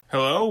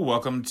Hello,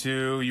 welcome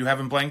to You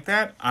Haven't Blanked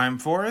That. I'm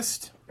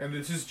Forrest. And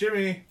this is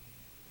Jimmy.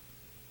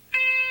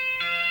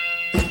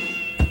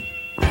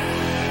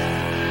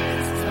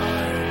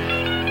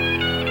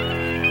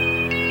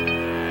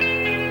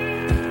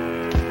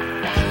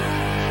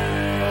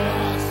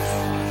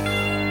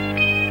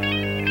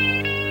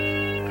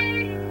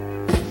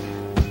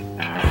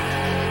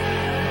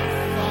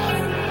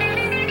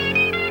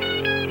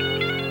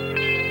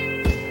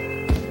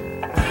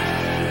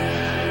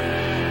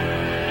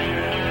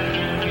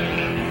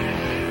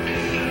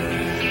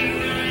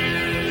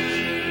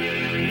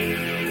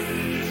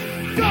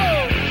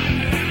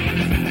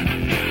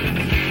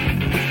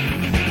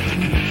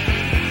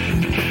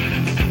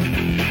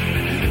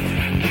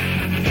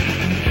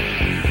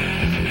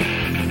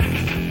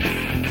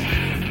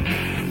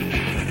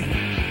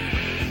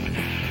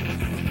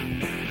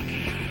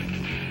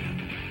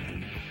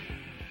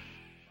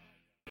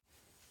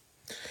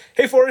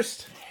 Hey,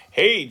 Forrest.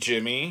 Hey,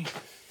 Jimmy.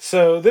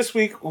 So this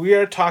week we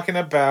are talking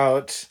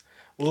about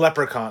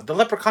Leprechaun, the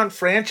Leprechaun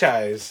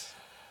franchise,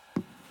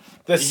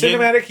 the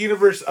cinematic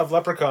universe of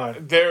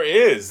Leprechaun. There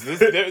is.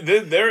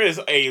 There is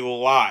a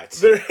lot.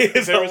 There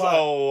is a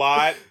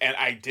lot, and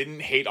I didn't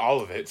hate all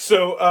of it.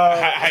 So,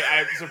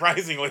 I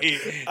surprisingly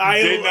did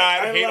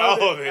not hate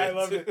all of it. I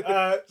loved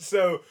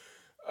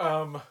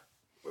it.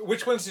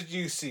 Which ones did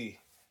you see?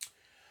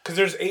 Because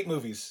there's 8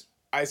 movies.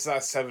 I saw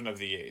 7 of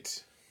the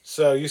 8.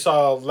 So you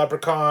saw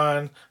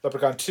Leprechaun,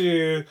 Leprechaun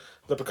 2,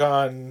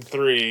 Leprechaun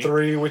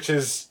 3, which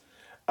is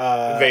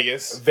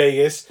Vegas,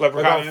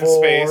 Leprechaun in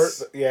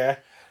Space, yeah,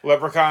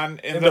 Leprechaun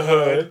in the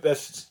Hood,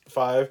 that's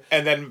 5,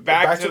 and then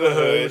back to the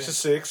Hood, which is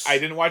 6. I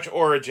didn't watch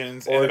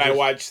Origins, and then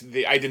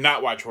I did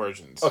not watch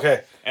Origins.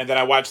 Okay, and then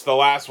I watched the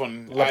last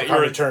one,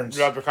 Returns.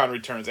 Leprechaun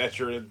Returns, at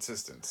your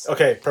insistence.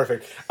 Okay,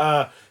 perfect.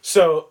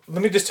 So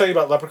let me just tell you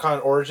about Leprechaun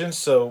Origins,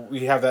 so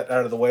we have that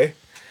out of the way.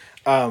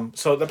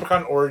 So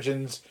Leprechaun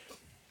Origins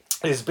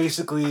is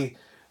basically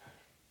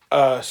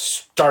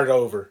start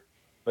over.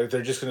 Like,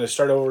 they're just going to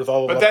start over with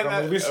all the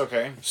Leprechaun movies.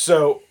 Okay.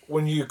 So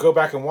when you go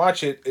back and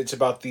watch it, it's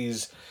about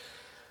these...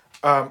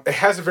 it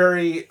has a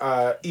very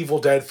Evil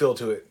Dead feel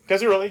to it.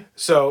 Does it really?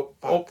 So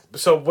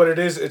what it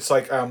is, it's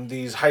like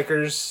these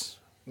hikers,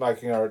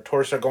 like,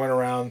 tourists are going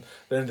around.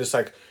 They're in this,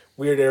 like,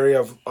 weird area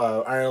of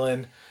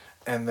Ireland,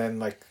 and then,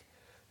 like,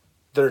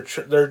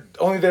 they're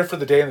only there for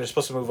the day and they're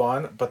supposed to move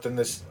on, but then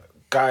this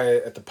guy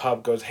at the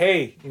pub goes,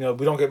 "Hey, we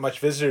don't get much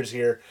visitors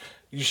here.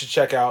 You should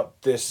check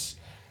out this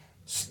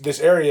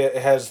area.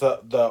 It has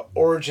the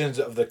origins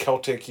of the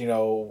Celtic,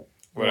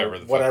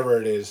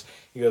 whatever it is."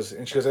 He goes,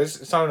 and she goes,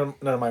 "It's not on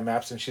none of my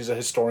maps." And she's a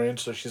historian,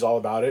 so she's all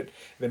about it.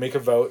 They make a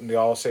vote, and they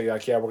all say,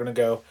 like, "Yeah, we're gonna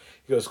go."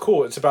 He goes,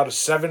 "Cool. It's about a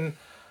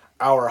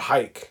 7-hour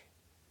hike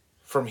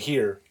from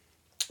here,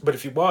 but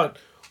if you want,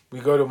 we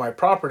go to my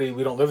property.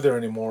 We don't live there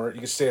anymore.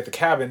 You can stay at the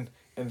cabin,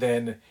 and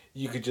then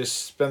you could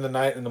just spend the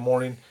night in the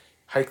morning."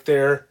 Hike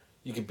there,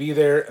 you could be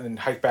there, and then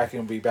hike back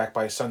and be back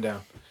by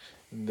sundown.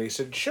 And they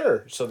said,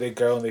 sure. So they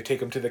go and they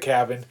take them to the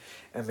cabin,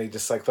 and they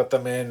just, like, let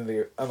them in, and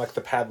they unlock the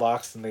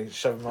padlocks, and they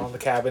shove them on the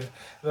cabin. And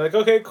they're like,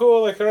 okay,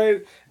 cool, like, all right.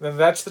 And then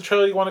that's the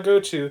trailer you want to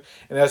go to.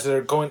 And as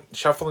they're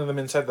shuffling them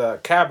inside the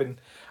cabin,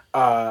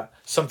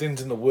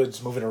 something's in the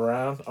woods moving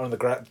around on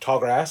the tall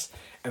grass,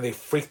 and they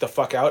freak the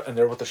fuck out, and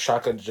they're with the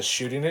shotgun just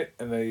shooting it,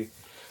 and The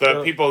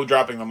people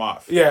dropping them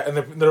off. Yeah, and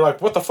they're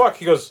like, what the fuck?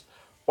 He goes,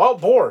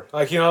 wild boar,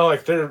 like,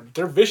 they're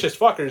vicious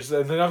fuckers.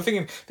 And then I'm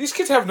thinking, these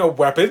kids have no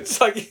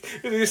weapons. Like,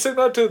 they're sitting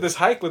out to this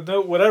hike with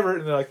no whatever,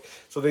 and they're like,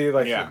 so they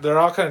they're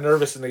all kind of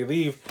nervous, and they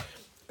leave.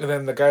 And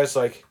then the guy's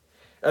like,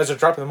 as they're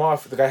dropping them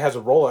off, the guy has a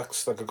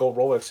Rolex, like a gold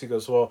Rolex. He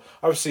goes, well,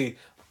 obviously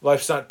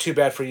life's not too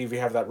bad for you if you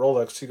have that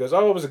Rolex. He goes,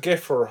 oh, it was a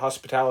gift for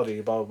hospitality,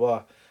 blah blah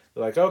blah.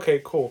 They're like,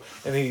 okay, cool.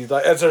 And he,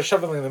 like, as they're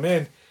shoveling them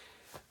in,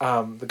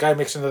 the guy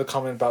makes another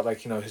comment about, like,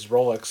 his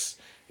Rolex.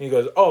 And he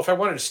goes, oh, if I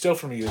wanted to steal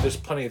from you, there's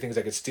plenty of things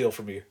I could steal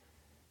from you.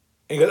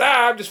 And he goes,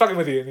 I'm just fucking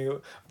with you.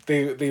 And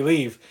they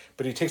leave.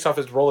 But he takes off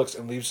his Rolex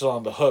and leaves it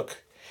on the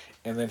hook.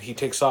 And then he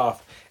takes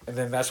off. And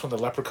then that's when the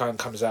Leprechaun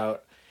comes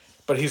out.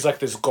 But he's like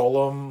this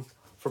golem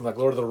from, like,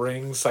 Lord of the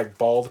Rings, like,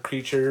 bald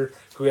creature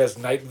who has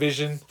night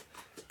vision.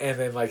 And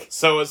then, like...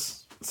 So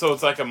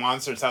it's like a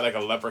monster. It's not like a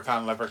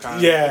leprechaun.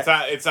 Yeah. It's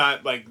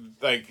not like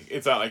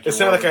it's not like. It's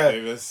not like a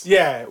Davis.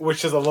 Yeah,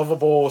 which is a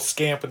lovable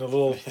scamp in a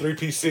little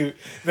 3-piece suit.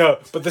 No,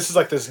 but this is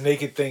like this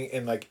naked thing,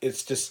 and, like,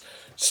 it's just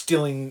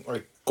stealing,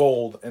 like,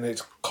 gold, and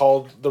it's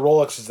called, the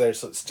Rolex is there,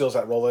 so it steals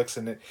that Rolex,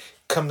 and it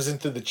comes in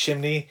through the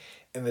chimney,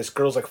 and this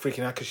girl's, like,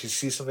 freaking out because she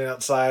sees something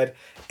outside,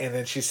 and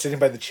then she's sitting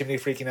by the chimney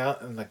freaking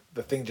out, and, like,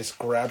 the thing just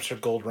grabs her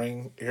gold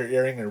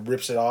earring and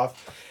rips it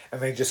off,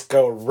 and they just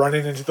go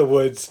running into the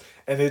woods,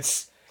 and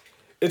it's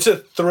a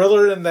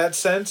thriller in that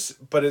sense,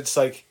 but it's,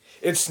 like,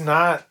 it's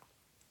not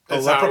a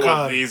Leprechaun.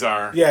 Not what these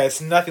are. Yeah,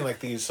 it's nothing like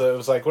these. So it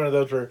was like one of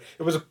those where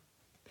it was a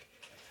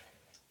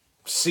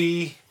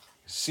C-,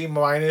 C+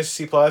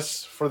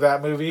 for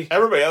that movie.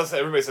 Everybody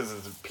says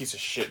it's a piece of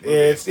shit movie.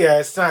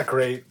 It's not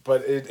great,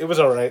 but it was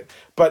alright.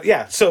 But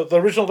yeah, so the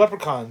original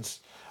Leprechauns,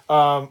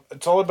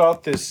 it's all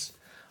about this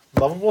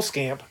lovable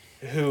scamp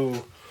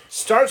who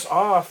starts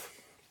off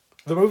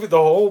the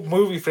whole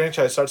movie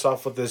franchise starts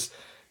off with this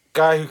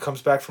guy who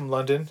comes back from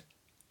London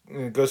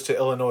and goes to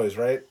Illinois,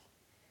 right?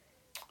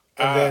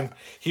 And then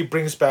he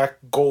brings back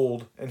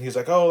gold, and he's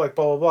like, oh, like,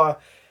 blah, blah, blah.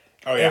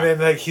 Oh, yeah. And then,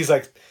 like, he's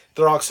like,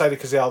 they're all excited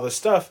because they have all this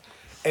stuff,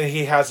 and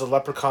he has a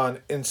leprechaun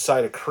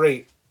inside a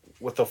crate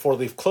with a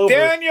 4-leaf clover.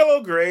 Daniel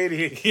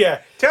O'Grady.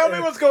 Yeah. Tell me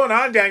what's going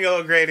on, Daniel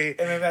O'Grady.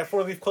 And then that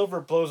 4-leaf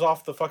clover blows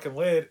off the fucking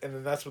lid, and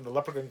then that's when the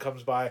leprechaun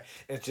comes by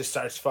and just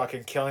starts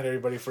fucking killing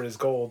everybody for his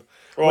gold.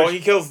 Well,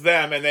 he kills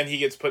them, and then he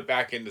gets put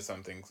back into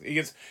something. He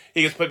gets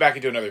put back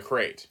into another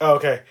crate. Oh,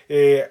 okay.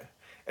 Yeah.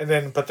 And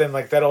then,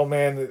 like, that old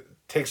man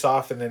takes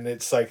off, and then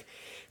it's like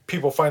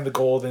people find the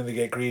gold and they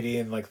get greedy,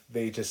 and like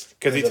they just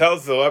because he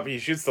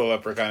shoots the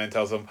leprechaun and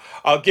tells him,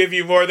 "I'll give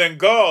you more than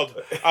gold.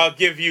 I'll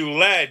give you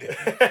lead."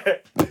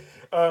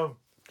 The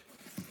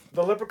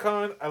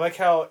leprechaun, I like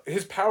how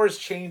his powers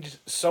change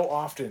so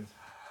often.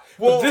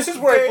 Well, but this is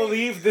where I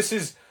believe this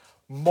is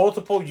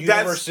multiple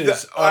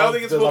universes. I don't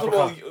think it's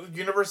multiple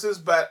universes,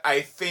 but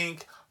I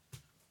think.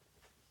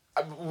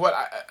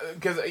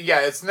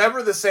 It's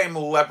never the same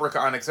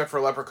leprechaun except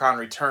for Leprechaun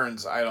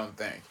Returns, I don't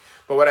think.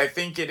 But what I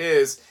think it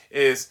is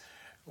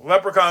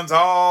leprechauns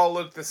all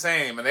look the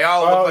same, and they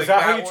all look like is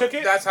that. How you took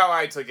it? That's how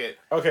I took it.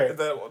 Okay.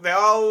 They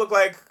all look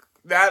like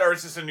that, or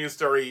it's just a new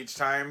story each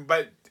time.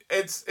 But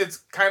it's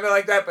kind of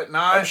like that, but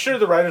not. I'm sure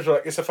the writers were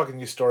like, "It's a fucking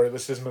new story.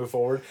 Let's just move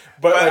forward."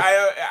 But like,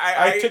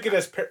 I took it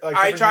as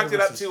I chalked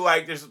it up to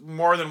like there's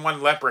more than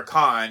one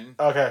leprechaun.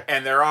 Okay.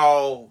 And they're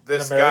all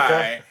this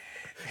guy.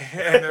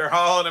 And they're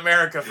all in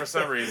America for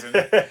some reason.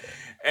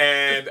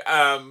 And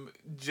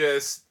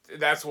just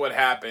that's what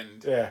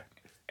happened. Yeah.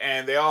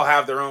 And they all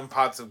have their own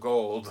pots of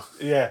gold.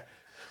 Yeah.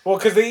 Well,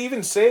 because they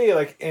even say,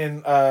 like,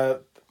 in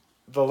The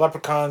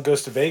Leprechaun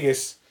Goes to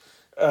Vegas,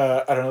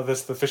 I don't know if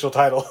that's the official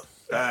title.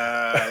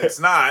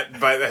 It's not,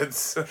 but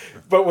it's...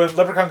 But when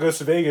Leprechaun Goes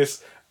to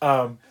Vegas...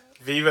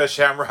 Viva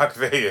Shamrock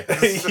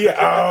Vegas.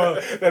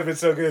 Yeah, that'd been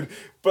so good.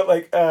 But,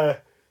 like,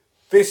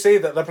 they say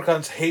that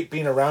leprechauns hate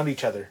being around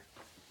each other.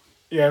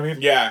 You know what I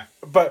mean? Yeah.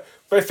 But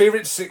my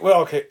favorite scene...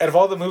 Well, okay, out of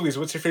all the movies,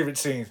 what's your favorite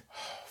scene?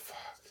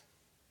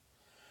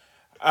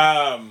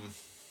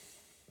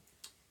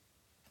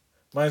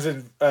 Mine's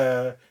in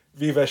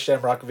Viva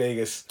Shamrock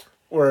Vegas,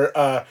 where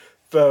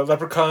the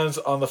leprechaun's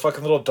on the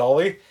fucking little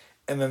dolly,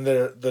 and then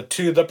the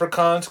two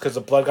leprechauns because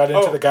the blood got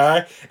into the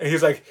guy, and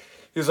he's like,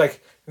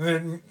 and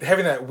they're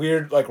having that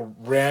weird like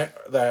rap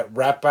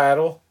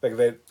battle, like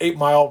that 8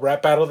 Mile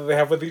rap battle that they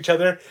have with each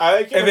other. I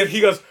like it. And then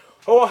he goes,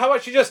 "Oh, how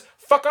about you just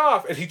fuck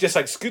off?" And he just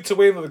like scoots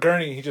away into the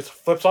gurney. And he just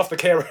flips off the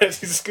camera as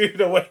he's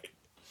scooting away.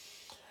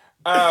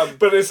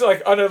 But it's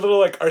like on a little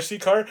like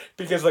RC car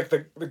because like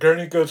the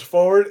gurney goes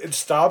forward and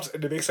stops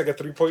and it makes like a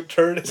 3-point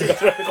turn as it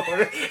goes around the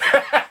corner.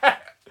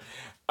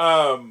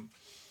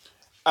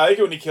 I like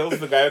it when he kills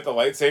the guy with the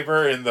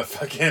lightsaber in the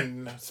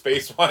fucking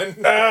space one.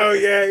 Oh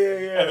yeah.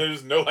 And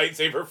there's no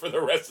lightsaber for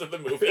the rest of the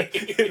movie.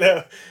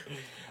 No.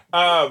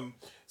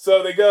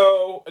 So they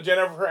go.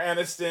 Jennifer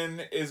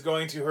Aniston is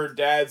going to her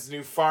dad's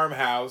new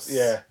farmhouse.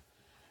 Yeah.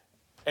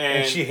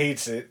 And she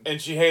hates it.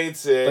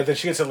 But then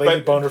she gets a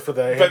lady boner for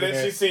the... But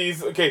then she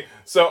sees... Okay,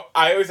 so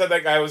I always thought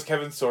that guy was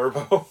Kevin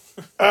Sorbo.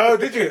 Oh,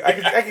 did you? I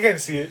can kind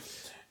of see it.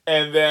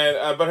 And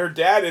then... but her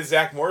dad is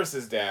Zach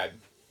Morris's dad.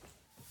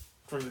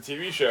 From the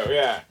TV show,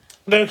 yeah.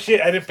 No shit,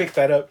 I didn't pick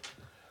that up.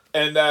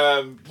 And,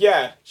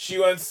 she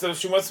wants some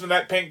of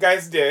that pink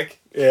guy's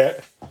dick.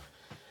 Yeah.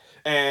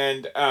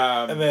 And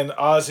then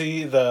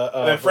Ozzy,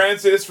 then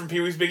Francis from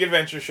Pee-wee's Big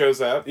Adventure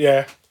shows up.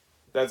 Yeah.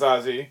 That's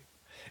Ozzy.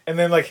 And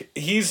then, like,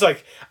 he's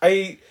like,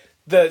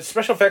 the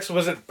special effects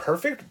wasn't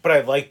perfect, but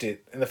I liked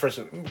it in the first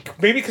one.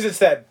 Maybe because it's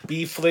that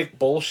B-flick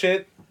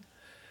bullshit,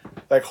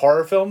 like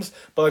horror films.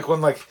 But, like, when,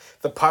 like,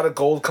 the pot of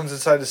gold comes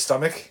inside his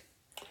stomach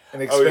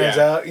and expands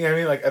out, you know what I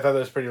mean? Like, I thought that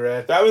was pretty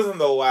rad. That was in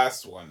the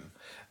last one.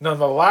 No, in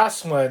the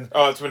last one...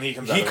 Oh, it's when he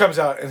comes out. He comes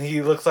out, and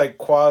he looks like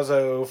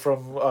Quazo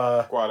from...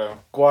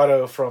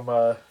 Guado from...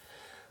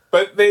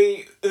 But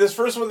this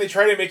first one, they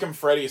try to make him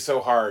Freddy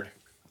so hard.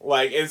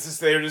 Like, it's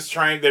just, they're just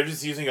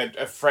using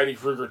a Freddy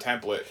Krueger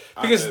template.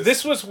 Because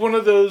this was one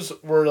of those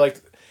where,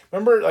 like,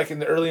 remember, like, in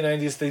the early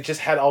 90s, they just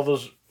had all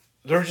those,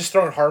 they were just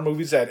throwing horror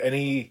movies at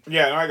any...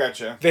 Yeah, no, I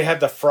gotcha. They had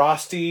the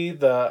Frosty,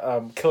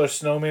 the Killer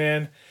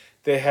Snowman,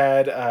 they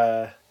had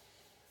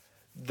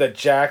the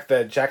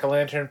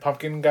Jack-o'-lantern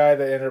pumpkin guy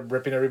that ended up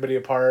ripping everybody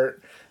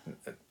apart.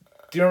 Do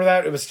you remember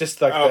that? It was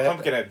just, like...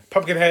 Pumpkinhead.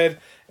 Pumpkinhead,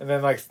 and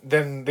then, like,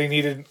 then they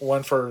needed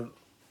one for...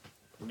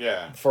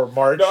 Yeah. For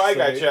March. No, I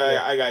got you.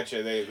 I got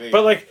you. They.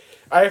 But like,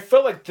 I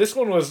felt like this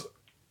one was,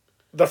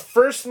 the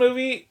first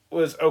movie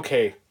was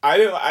okay.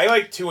 I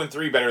like 2 and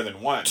 3 better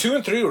than 1. 2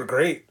 and 3 were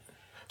great.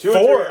 2 4,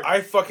 and 3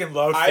 I fucking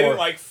loved 4. I didn't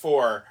like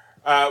 4.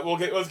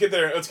 Let's get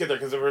there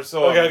because we're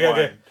still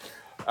okay.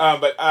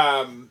 But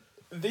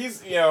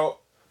these, you know,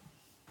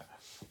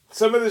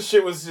 some of this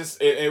shit was just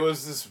it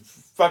was just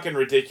fucking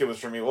ridiculous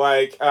for me.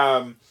 Like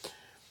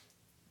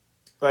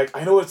Like,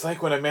 I know what it's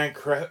like when a man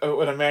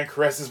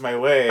caresses my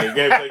leg. And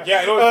it's like,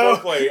 yeah, I know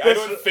what foreplay. I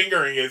know what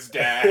fingering is,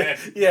 Dad.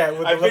 Yeah,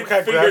 with the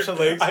leprechaun grabs your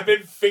legs. I've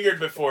been fingered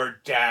before,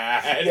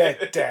 Dad. Yeah,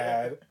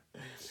 Dad.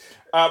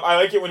 I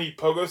like it when he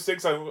pogo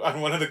sticks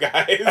on one of the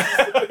guys.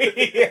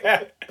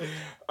 Yeah.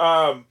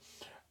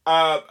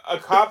 A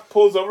cop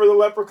pulls over the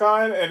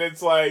leprechaun, and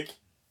it's like,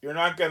 you're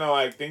not gonna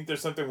like think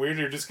there's something weird.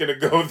 You're just gonna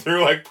go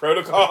through like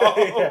protocol.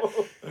 Yeah.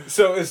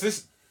 So is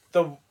this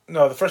the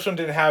first one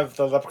didn't have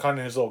the leprechaun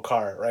in his little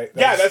car, right?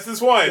 That's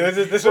this one.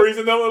 This where one? he's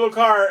in the little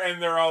car,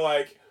 and they're all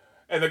like,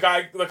 and the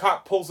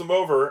cop pulls him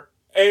over.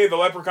 A, the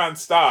leprechaun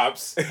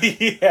stops.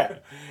 Yeah.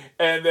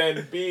 And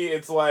then B,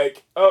 it's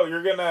like, oh,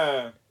 you're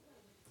gonna.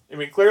 I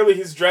mean, clearly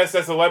he's dressed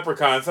as a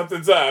leprechaun.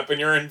 Something's up, and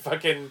you're in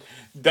fucking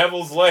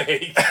Devil's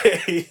Lake.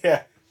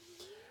 Yeah.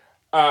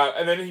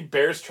 And then he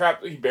bear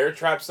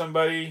traps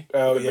somebody.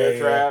 Oh, with a yeah, bear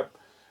trap.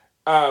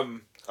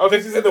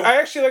 This is I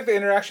actually like the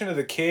interaction of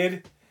the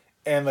kid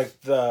and like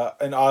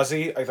and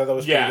Ozzy. I thought that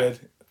was pretty good.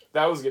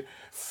 That was good.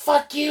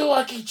 Fuck you,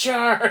 Lucky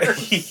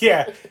Charms.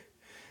 Yeah.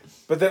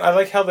 But then I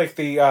like how like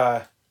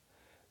there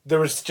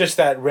was just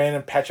that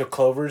random patch of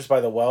clovers by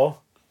the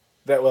well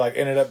that like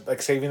ended up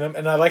like saving them,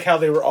 and I like how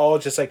they were all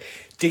just like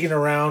digging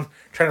around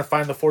trying to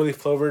find the 4-leaf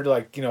clover to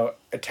like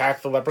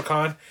attack the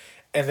leprechaun.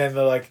 And then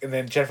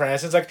Jennifer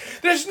Aniston's like,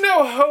 "There's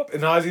no hope,"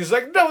 and Ozzy's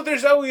like, "No,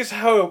 there's always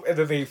hope." And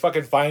then they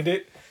fucking find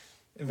it,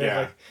 and then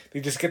like they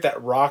just get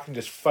that rock and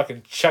just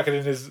fucking chuck it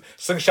in his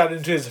slingshot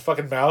into his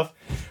fucking mouth.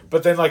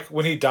 But then like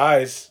when he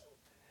dies,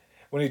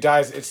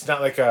 it's not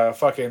like a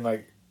fucking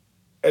like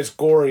as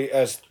gory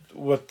as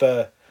what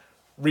the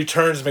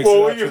Returns makes it out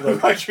to when you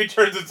watch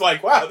Returns, it's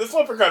like, wow, this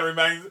leprechaun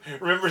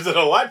remembers it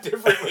a lot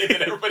differently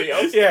than everybody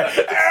else. Yeah.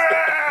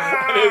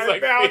 It's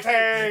like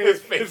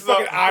his face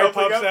fucking eye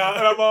pops out.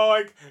 And I'm all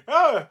like,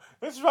 oh,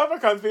 this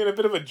leprechaun's being a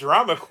bit of a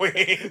drama queen.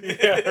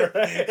 Yeah,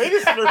 right. They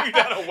just threw me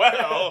down a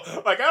well.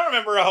 Like, I don't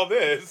remember all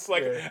this.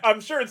 Like,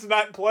 I'm sure it's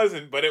not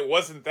pleasant, but it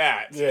wasn't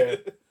that. Yeah.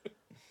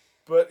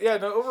 But yeah,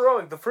 no, overall,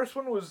 like, the first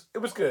one was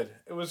good.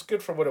 It was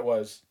good for what it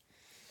was.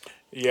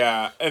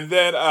 Yeah, and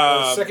then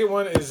the second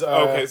one is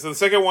okay. So the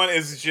second one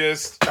is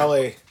just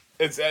L.A.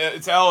 It's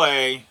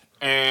L.A.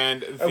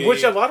 and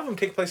which a lot of them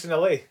take place in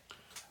L.A.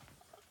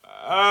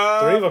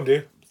 3 of them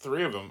do.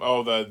 3 of them.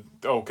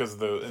 Because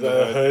the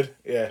hood.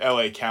 Yeah.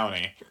 L.A.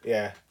 County.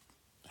 Yeah.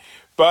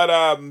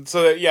 But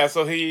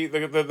so he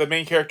the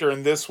main character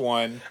in this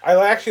one. I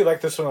actually like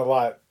this one a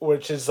lot,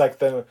 which is like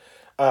the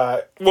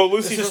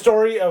Lucy. It's a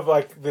story of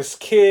like this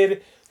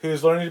kid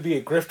who's learning to be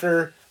a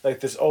grifter. Like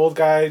this old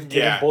guy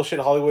giving bullshit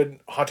Hollywood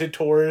haunted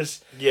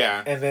tours.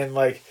 Yeah. And then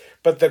like,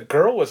 but the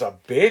girl was a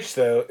bitch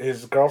though,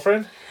 his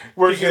girlfriend.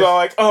 Where she's all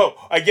like, oh,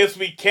 I guess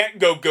we can't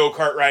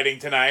go-kart riding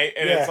tonight.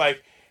 And it's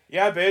like,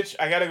 yeah, bitch,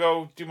 I gotta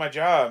go do my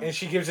job. And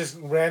she gives this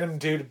random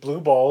dude blue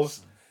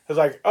balls. It's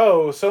like,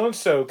 oh,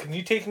 so-and-so, can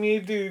you take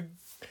me to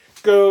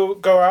go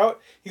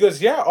out? He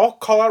goes, yeah, I'll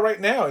call out right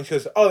now. And she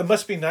goes, oh, it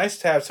must be nice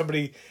to have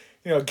somebody,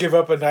 give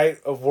up a night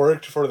of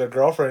work for their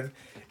girlfriend.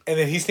 And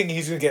then he's thinking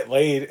he's gonna get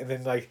laid, and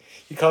then like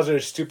he calls her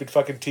a stupid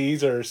fucking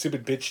tease or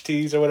stupid bitch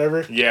tease or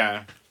whatever.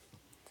 Yeah,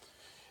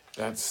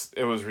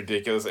 it was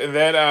ridiculous. And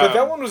then, but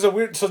that one was a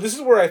weird. So this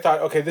is where I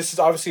thought, okay, this is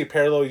obviously a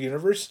parallel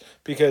universe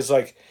because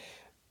like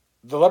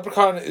the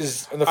leprechaun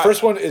is, and the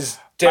first one is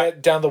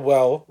dead down the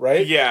well,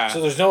 right? Yeah.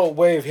 So there's no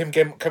way of him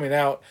coming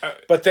out.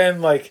 But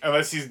then like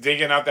unless he's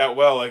digging out that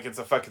well, like it's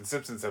a fucking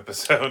Simpsons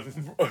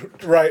episode,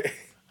 right?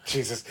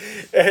 Jesus,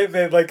 and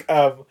then like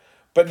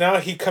But now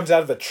he comes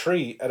out of the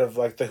tree, out of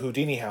like the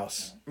Houdini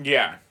house.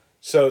 Yeah.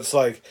 So it's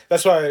like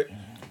that's why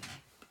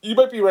you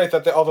might be right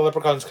that all the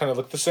leprechauns kind of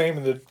look the same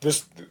and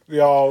they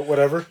all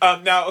whatever.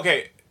 Now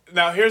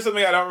here's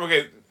something I don't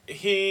remember.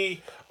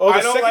 Okay,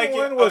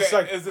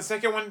 is the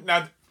second one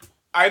now?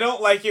 I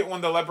don't like it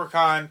when the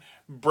leprechaun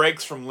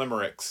breaks from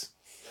limericks.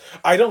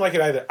 I don't like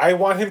it either. I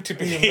want him to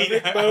be in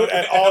limerick mode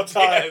at all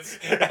times.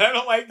 Yes. And I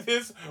don't like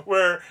this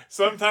where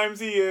sometimes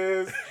he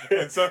is,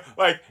 and so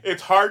like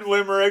it's hard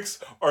limericks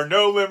or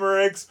no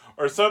limericks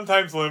or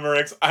sometimes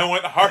limericks. I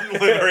want hard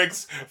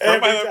limericks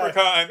from my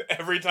leprechaun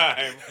every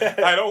time.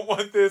 I don't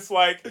want this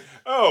like,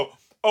 oh,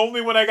 only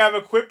when I have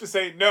a quip to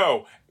say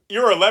no.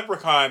 You're a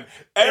leprechaun.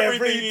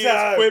 Everything is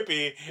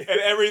quippy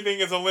and everything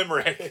is a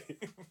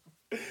limerick.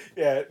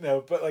 Yeah, no,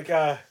 but like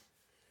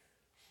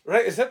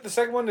right, is that the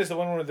second one? Is the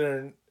one where they're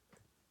in...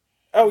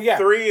 Oh, yeah.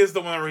 3 is the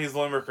one where he's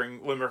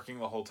limericking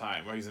the whole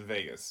time, where he's in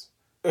Vegas.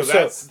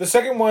 So the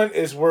second one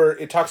is where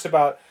it talks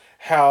about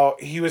how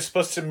he was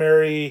supposed to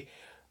marry...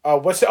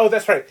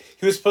 that's right.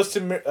 He was supposed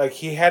to...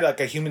 he had,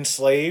 like, a human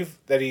slave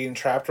that he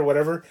entrapped or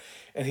whatever.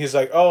 And he's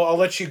like, oh, I'll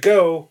let you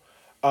go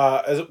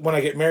when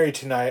I get married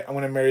tonight. I'm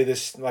going to marry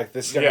this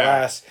young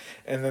lass.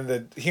 And then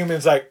the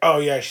human's like, oh,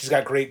 yeah, she's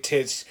got great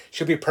tits.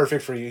 She'll be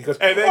perfect for you. He goes,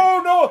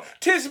 oh, no,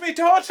 'tis me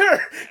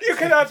daughter. You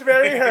cannot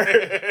marry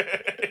her.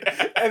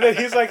 And then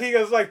he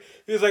goes like,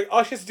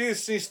 all she has to do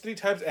is sneeze 3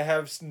 times and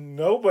have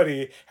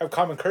nobody have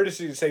common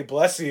courtesy to say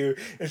bless you,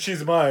 and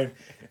she's mine.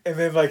 And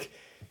then like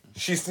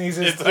She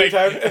sneezes It's 3 like-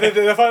 times, and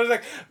then the father's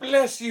like,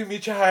 "Bless you, me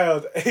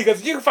child." And he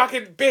goes, "You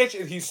fucking bitch!"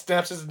 And he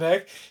snaps his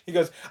neck. He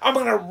goes, "I'm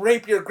gonna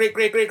rape your great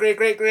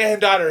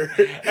granddaughter."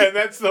 And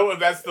that's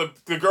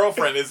the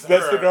girlfriend is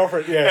That's her. the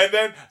girlfriend, yeah. And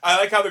then I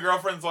like how the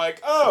girlfriend's like,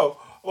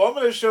 "Oh, well, I'm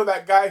gonna show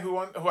that guy who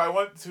I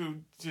want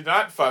to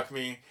not fuck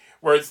me."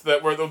 Where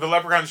the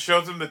leprechaun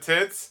shows him the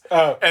tits,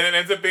 and it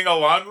ends up being a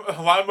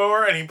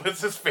lawnmower, and he puts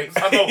his face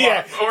on the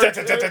lawnmower.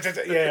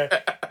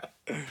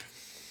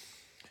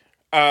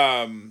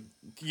 Yeah.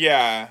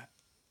 Yeah.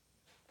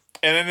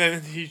 And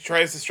then he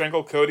tries to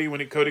strangle Cody.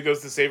 When Cody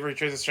goes to save her, he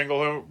tries to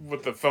strangle her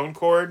with the phone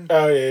cord.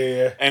 Oh,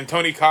 yeah. And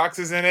Tony Cox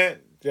is in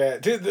it. Yeah,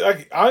 dude,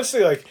 like,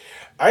 honestly, like,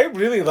 I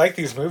really like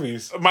these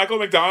movies. Michael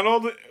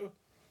McDonald.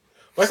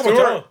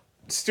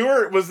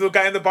 Stewart was the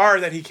guy in the bar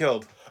that he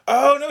killed.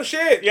 Oh, no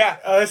shit. Yeah.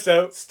 Oh, that's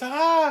dope.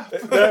 Stop.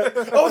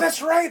 Oh,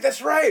 that's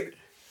right.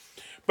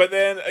 But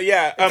then,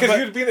 yeah. Because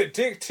he was being a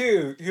dick,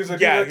 too. He was like,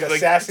 yeah, a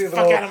sassy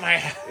fuck little... out of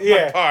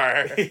my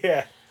bar.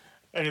 Yeah.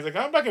 And he's like,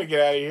 I'm not going to get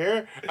out of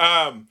here.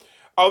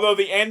 Although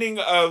the ending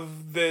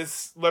of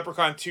this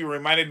Leprechaun 2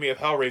 reminded me of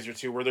Hellraiser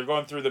 2, where they're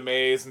going through the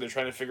maze and they're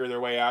trying to figure their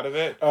way out of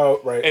it. Oh,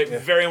 right. It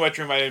very much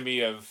reminded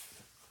me of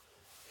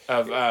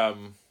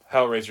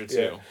Hellraiser 2.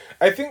 Yeah.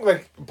 I think,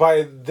 like,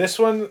 by this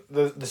one,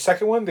 the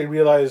second one, they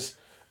realized,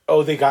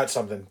 oh, they got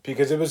something.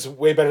 Because it was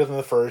way better than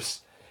the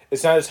first.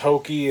 It's not as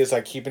hokey as,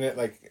 like, keeping it,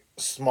 like,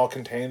 small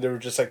contained. They were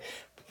just, like,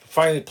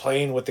 finally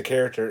playing with the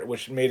character,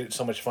 which made it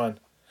so much fun.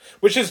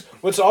 Which is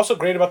what's also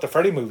great about the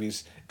Freddy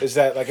movies is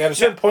that, like, at a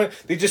certain point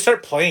they just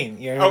start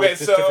playing, you know, okay, with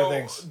just different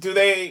things. do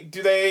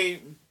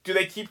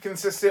they keep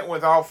consistent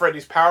with all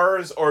Freddy's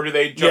powers, or do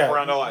they jump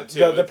around a lot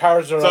too? The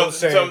powers are all the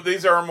same. So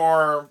these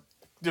are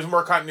there's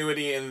more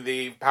continuity in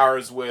the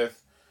powers with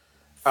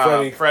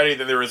Freddy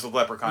than there is with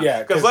Leprechaun.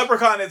 Yeah, because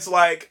Leprechaun, it's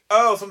like,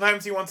 oh,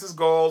 sometimes he wants his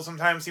gold,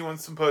 sometimes he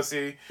wants some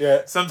pussy.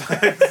 Yeah.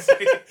 Sometimes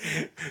he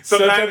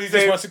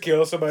just wants to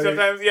kill somebody.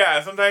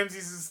 Sometimes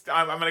he's just,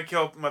 I'm gonna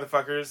kill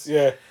motherfuckers.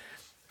 Yeah.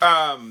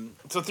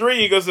 So 3,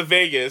 he goes to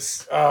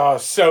Vegas. Oh,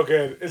 so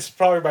good. It's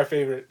probably my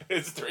favorite.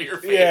 It's 3 your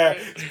favorite. Yeah,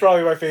 it's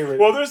probably my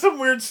favorite. Well, there's some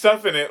weird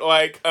stuff in it,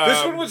 like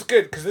this one was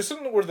good because this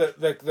one where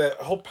the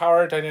whole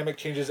power dynamic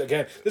changes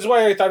again. This is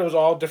why I thought it was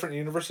all different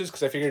universes,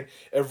 because I figured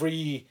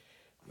every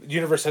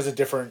universe has a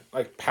different,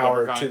 like,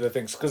 power to the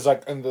things. Because,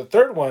 like, in the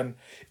third one,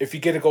 if you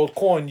get a gold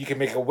coin, you can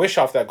make a wish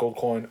off that gold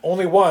coin.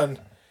 Only one.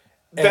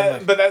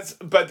 But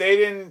they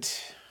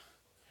didn't.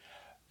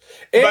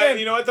 But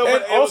you know what though?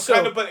 But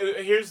also,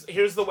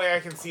 here's the way I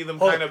can see them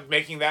kind of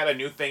making that a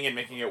new thing and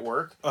making it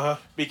work.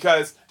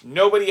 Because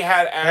nobody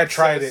had access. Had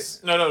tried it.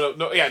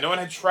 No. Yeah, no one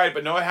had tried it,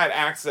 but no one had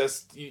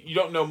access. You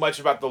don't know much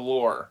about the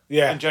lore.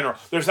 Yeah. In general,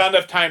 there's not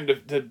enough time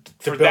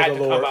for that to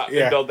come up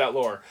and build that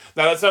lore.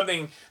 Now that's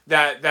something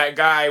that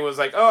guy was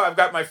like, oh, I've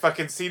got my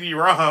fucking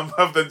CD-ROM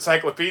of the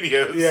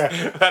encyclopedias.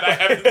 That I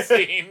haven't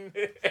seen.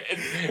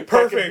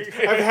 Perfect.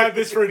 I've had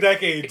this for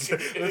decades.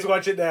 Let's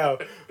watch it now.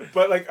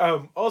 But, like,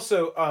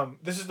 also,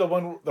 this is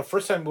the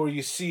first time where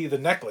you see the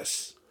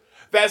necklace.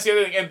 That's the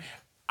other thing. And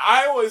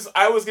I was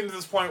getting to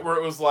this point where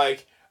it was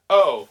like,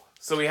 oh,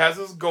 so he has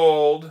his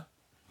gold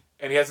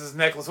and he has his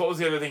necklace. What was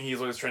the other thing he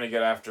was trying to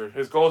get after?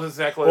 His gold, his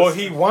necklace. Well,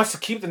 he wants to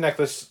keep the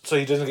necklace so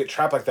he doesn't get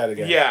trapped like that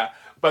again. Yeah,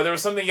 but there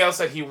was something else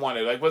that he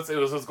wanted. Like, it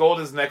was his gold,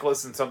 his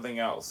necklace, and something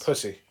else.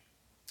 Pussy.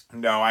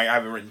 No, I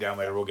have it written down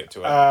later. We'll get to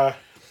it.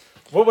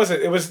 What was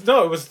it?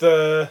 That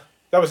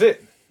was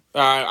it.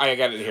 I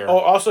got it here. Oh,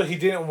 also, he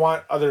didn't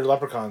want other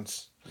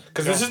leprechauns.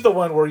 Because this is the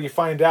one where you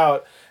find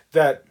out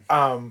that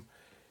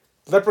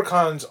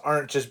leprechauns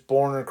aren't just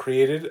born or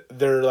created.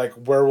 They're, like,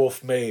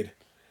 werewolf made.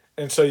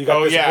 And so you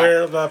got this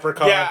rare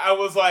leprechaun. Yeah, I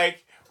was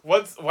like,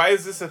 why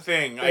is this a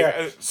thing?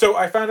 Yeah. So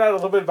I found out a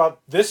little bit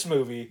about this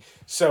movie.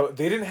 So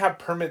they didn't have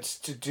permits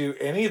to do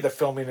any of the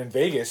filming in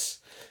Vegas.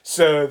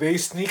 So they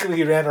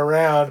sneakily ran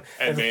around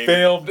and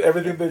filmed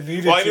everything they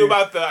needed. Well, I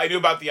knew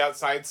about the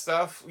outside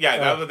stuff. Yeah,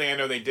 the other thing I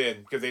know they did,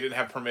 because they didn't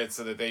have permits,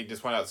 so that they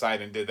just went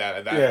outside and did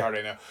that. That part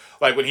I know.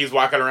 Like when he's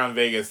walking around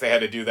Vegas, they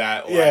had to do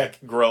that like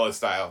guerrilla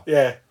style.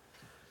 Yeah.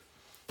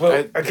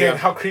 But again,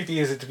 how creepy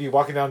is it to be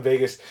walking down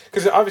Vegas?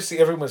 Because obviously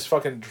everyone's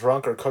fucking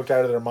drunk or coked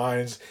out of their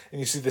minds, and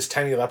you see this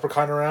tiny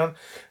leprechaun around.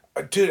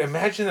 Dude,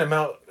 imagine the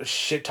amount of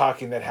shit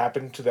talking that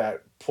happened to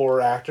that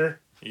poor actor.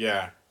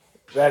 Yeah.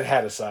 That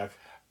had to suck.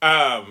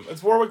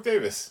 It's Warwick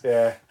Davis.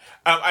 Yeah.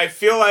 I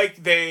feel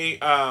like they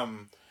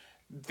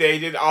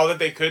did all that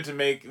they could to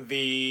make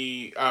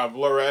the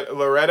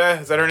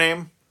Loretta, is that her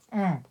name?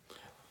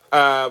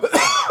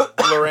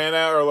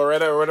 Loretta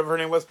or whatever her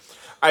name was.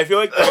 I feel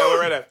like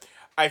Loretta.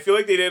 I feel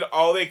like they did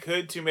all they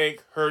could to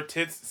make her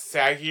tits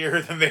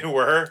saggier than they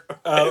were.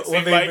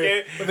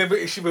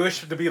 She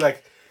wished to be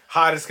like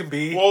hot as can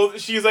be. Well,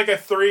 she's like a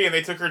 3, and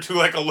they took her to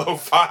like a low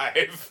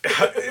 5.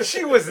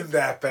 She wasn't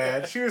that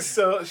bad. She was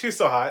so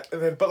hot.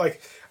 And then, but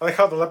like, I like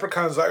how the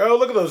leprechaun's like, oh,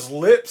 look at those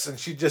lips, and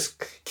she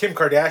just Kim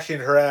Kardashian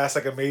her ass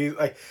like amazing,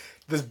 like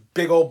this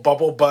big old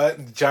bubble butt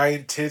and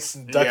giant tits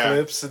and duck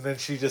lips, and then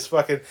she just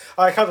fucking.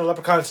 I like how the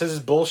leprechaun says his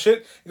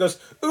bullshit. He goes,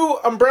 "Ooh,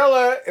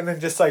 umbrella," and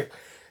then just like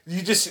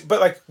You just, but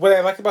like what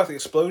I like about the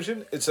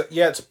explosion,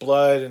 it's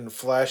blood and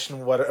flesh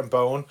and and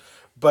bone,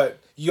 but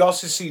you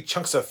also see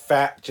chunks of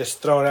fat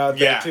just thrown out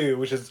there too,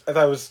 which is I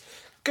thought was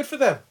good for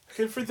them.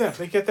 Good for them.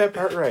 They get that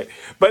part right.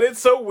 But it's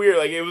so weird.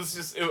 Like it was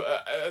just.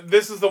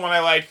 This is the one I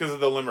like because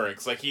of the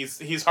limericks. Like he's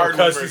hard.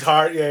 Because limericks. he's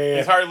hard. Yeah.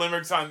 He's hard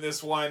limericks on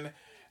this one.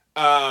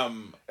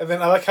 And then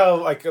I like how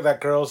like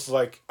that girl's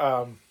like,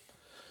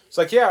 it's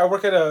like I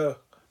work at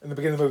in the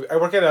beginning of the movie I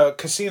work at a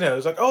casino.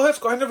 It's like, oh, that's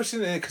cool. I've never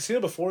seen a casino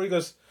before. He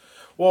goes,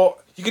 well,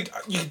 you could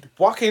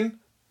walk in,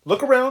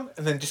 look around,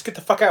 and then just get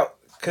the fuck out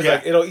because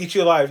like it'll eat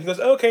you alive. He goes,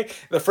 oh, okay.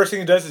 The first thing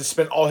he does is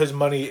spend all his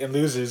money and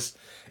loses.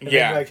 And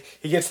then, like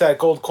he gets that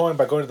gold coin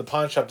by going to the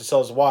pawn shop to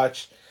sell his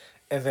watch,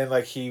 and then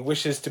like he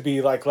wishes to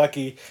be like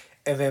lucky,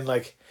 and then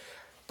like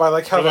by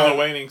like how on a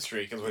waning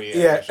streak is what he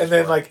and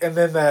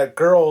then that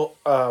girl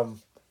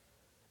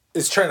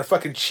is trying to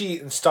fucking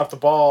cheat and stop the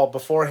ball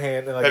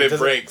beforehand, and like it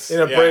breaks,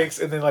 and it breaks,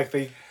 and then like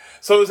they.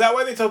 So is that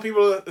why they tell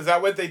people? Is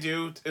that what they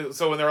do?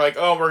 So when they're like,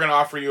 "Oh, we're gonna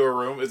offer you a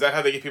room," is that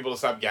how they get people to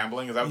stop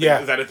gambling? Is that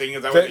is that a thing?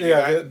 Is that what they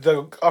do?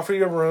 They'll offer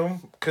you a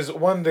room because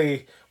one,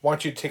 they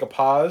want you to take a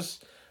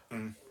pause,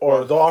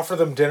 or they'll offer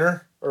them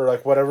dinner or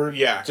like whatever,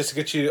 just to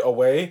get you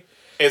away.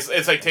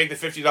 It's like take the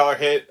 $50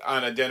 hit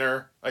on a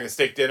dinner, like a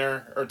steak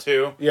dinner or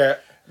two. Yeah.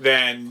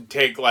 Then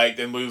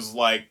lose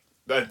like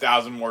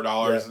 $1,000 more.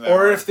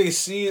 Or if they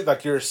see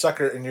like you're a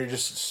sucker and you're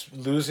just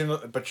losing,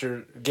 but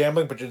you're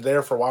gambling, but you're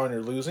there for a while and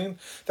you're losing,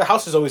 the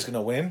house is always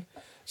gonna win.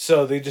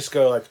 So they just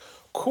go like,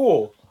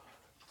 "Cool,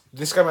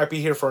 this guy might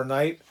be here for a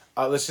night.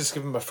 Let's just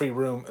give him a free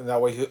room, and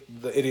that way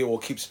the idiot will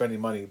keep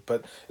spending money."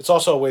 But it's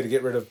also a way to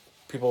get rid of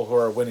people who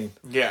are winning.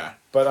 Yeah.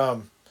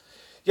 But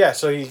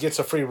so he gets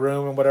a free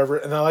room and whatever,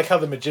 and I like how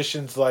the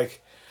magician's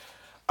like,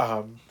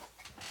 the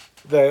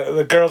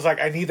girl's like,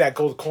 I need that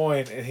gold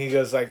coin, and he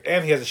goes like,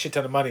 and he has a shit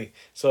ton of money.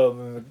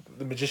 So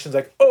the magician's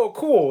like, oh,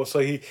 cool. So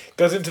he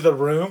goes into the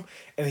room,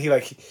 and he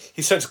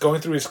starts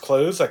going through his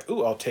clothes, like,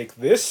 ooh, I'll take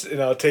this, and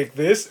I'll take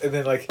this, and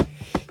then like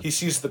he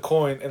sees the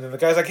coin, and then the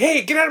guy's like,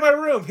 hey, get out of my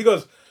room. He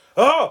goes,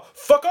 oh,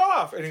 fuck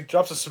off, and he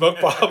drops a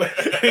smoke bomb, and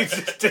he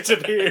just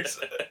disappears.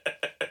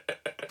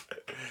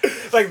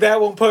 Like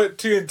that won't put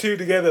two and two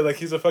together. Like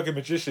he's a fucking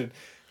magician,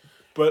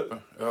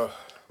 but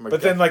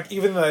then like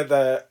even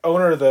the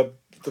owner of the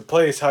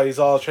place, how he's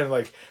all trying to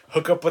like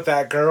hook up with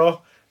that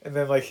girl, and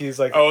then like he's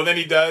like, oh, and then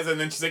he does, and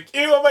then she's like,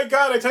 ew, oh my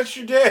god, I touched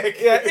your dick.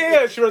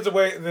 Yeah. She runs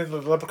away, and then the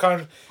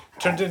leprechaun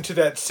turns into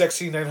that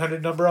sexy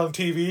 900 number on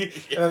TV,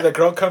 and then the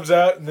girl comes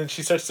out, and then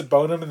she starts to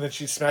bone him, and then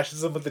she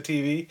smashes him with the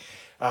TV.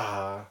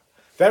 That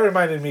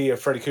reminded me of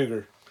Freddy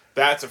Krueger.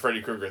 That's a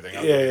Freddy Krueger thing.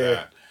 I'll give you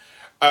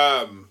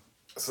that.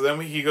 So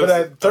then he goes.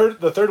 But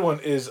the third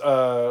one is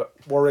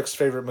Warwick's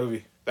favorite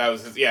movie. That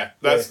was his,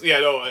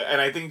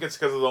 and I think it's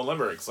because of the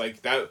limericks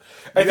like that.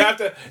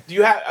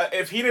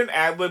 If he didn't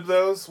ad lib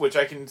those, which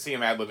I can see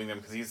him ad libbing them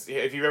because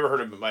if you've ever heard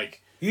of him,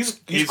 like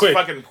he's quick.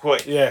 Fucking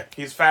quick. Yeah,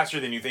 he's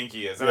faster than you think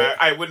he is, and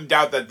I wouldn't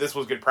doubt that this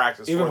was good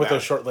practice. Even with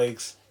those short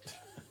legs.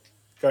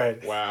 Go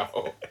ahead.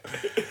 Wow.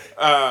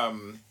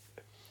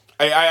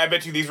 I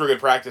bet you these were good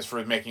practice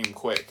for making him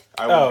quick.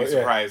 I wouldn't be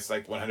surprised,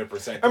 like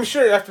 100%. I'm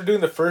sure after doing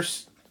the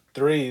first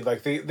 3,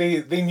 like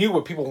they knew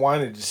what people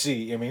wanted to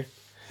see. I mean,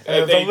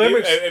 if they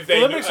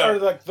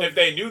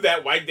knew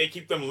that, why'd they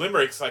keep them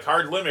limericks, like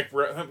hard limerick,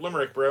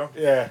 bro?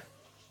 Yeah.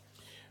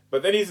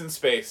 But then he's in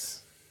space.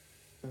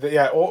 We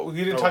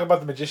didn't talk about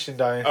the magician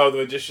dying. Oh, the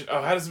magician.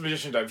 Oh, how does the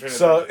magician die?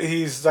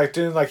 He's like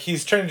doing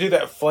he's trying to do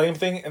that flame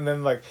thing, and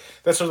then like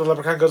that's where the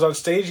leprechaun goes on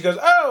stage. He goes,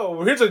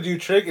 "Oh, here's a new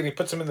trick," and he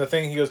puts him in the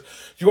thing. He goes, "Do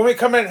you want me to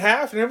cut him in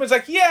half?" And everyone's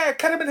like, "Yeah,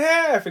 cut him in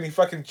half." And he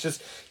fucking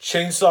just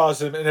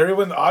chainsaws him, and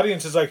everyone in the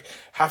audience is like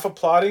half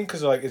applauding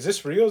because they're like, "Is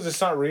this real? Is this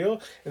not real?"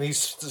 And he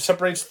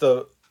separates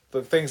the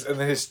things, and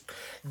then his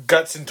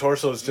guts and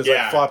torsos just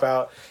like flop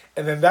out.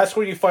 And then that's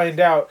where you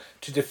find out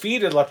to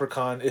defeat a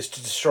leprechaun is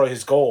to destroy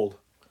his gold.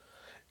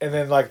 And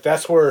then, like,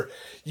 that's where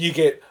you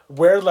get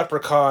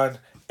Were-Leprechaun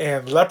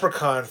and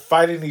Leprechaun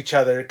fighting each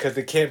other because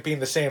they can't be in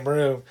the same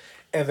room.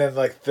 And then,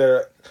 like,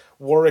 the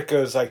Warwick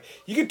goes, like,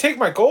 you can take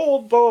my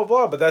gold, blah, blah,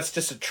 blah, but that's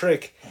just a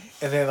trick.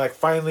 And then, like,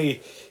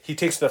 finally, he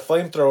takes the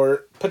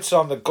flamethrower, puts it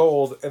on the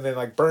gold, and then,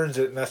 like, burns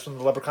it. And that's when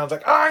the Leprechaun's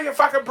like, you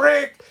fucking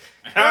prick!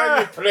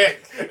 You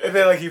prick! And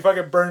then, like, he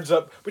fucking burns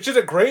up, which is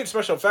a great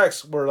special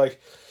effects where, like,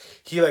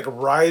 he, like,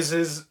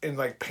 rises in,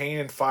 like, pain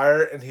and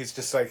fire, and he's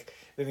just, like...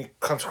 Then he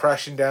comes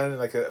crashing down in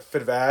like a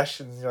fit of ash,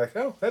 and you're like,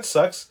 oh, that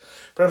sucks.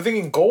 But I'm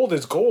thinking gold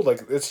is gold.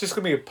 Like, it's just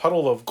going to be a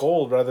puddle of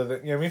gold rather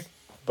than, you know what I mean?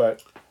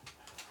 But,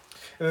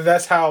 and then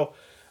that's how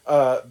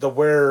the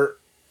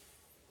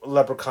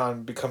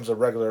Were-Leprechaun becomes a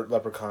regular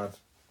leprechaun.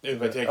 By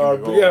taking the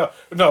gold. Yeah,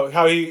 no,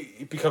 how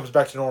he becomes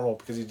back to normal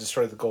because he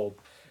destroyed the gold.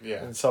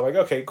 Yeah. And so I'm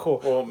like, okay, cool.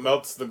 Well, it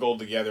melts the gold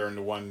together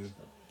into one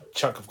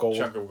chunk of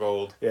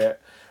gold. Yeah.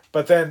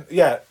 But then,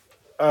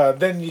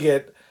 then you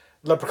get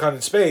Leprechaun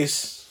in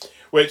space.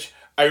 Which...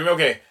 I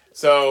remember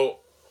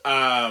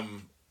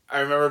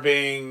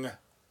being,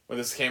 when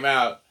this came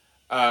out,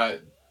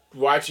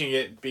 watching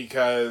it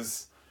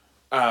because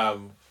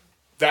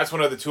that's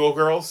one of the Tool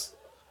girls.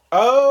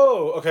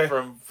 Oh, okay.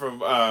 From Home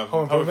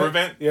Home Improvement?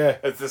 Improvement. Yeah.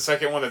 It's the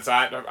second one that's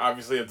not,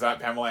 obviously it's not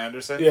Pamela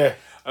Anderson. Yeah.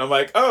 And I'm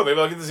like, oh, maybe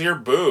I'll get to see her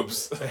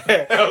boobs.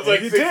 I was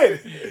like, you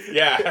did.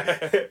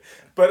 Yeah.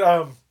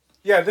 But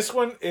yeah, this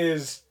one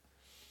is.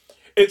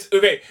 It's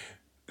okay.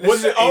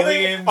 This is all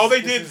Aliens.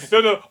 they did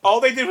all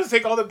they did was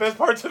take all the best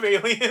parts of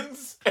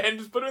Aliens and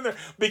just put them in there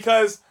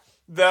because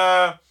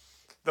the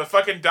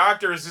fucking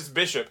doctor is this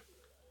bishop.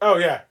 Oh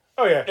yeah.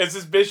 Oh yeah. It's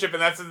this bishop,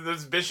 and that's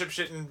this bishop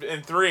shit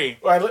in 3.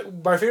 Well,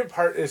 my favorite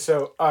part is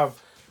the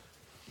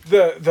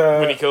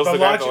when he kills the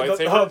guy with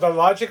the lightsaber. The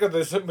logic of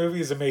this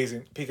movie is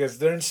amazing because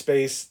they're in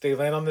space, they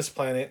land on this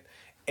planet,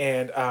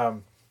 and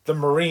the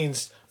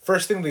Marines,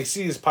 first thing they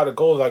see is pot of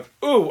gold. Like,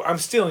 ooh, I'm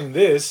stealing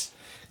this.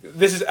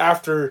 This is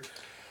after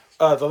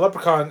the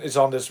Leprechaun is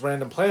on this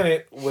random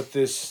planet with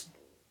this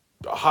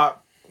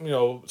hot,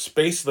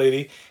 space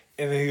lady,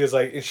 and then he was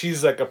like, and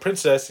she's like a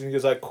princess, and he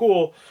was like,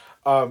 cool,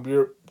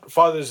 your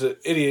father's an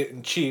idiot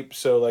and cheap,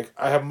 so like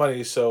I have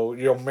money, so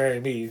you'll marry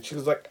me. And she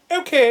was like,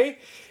 okay.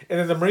 And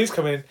then the Marines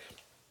come in,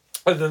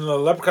 and then the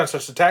Leprechaun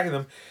starts attacking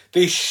them.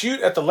 They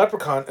shoot at the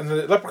Leprechaun, and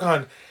the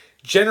Leprechaun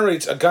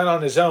generates a gun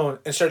on his own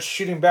and starts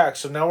shooting back.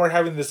 So now we're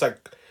having this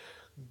like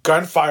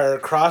gunfire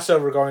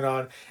crossover going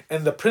on,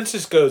 and the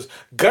princess goes,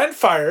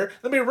 gunfire,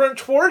 let me run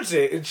towards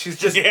it, and she's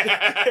just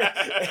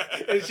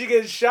and she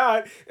gets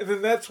shot, and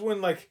then that's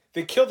when like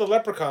they kill the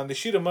Leprechaun, they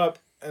shoot him up,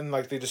 and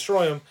like they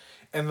destroy him,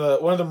 and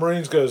one of the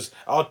Marines goes,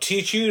 I'll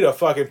teach you to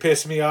fucking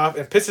piss me off,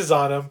 and pisses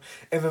on him,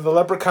 and then the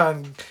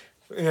Leprechaun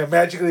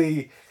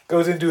magically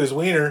goes into his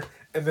wiener,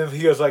 and then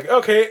he goes like,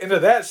 okay, into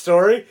that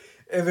story,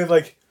 and then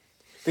like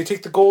they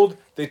take the gold,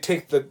 they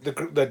take the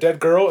dead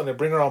girl, and they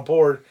bring her on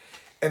board.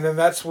 And then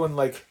that's when,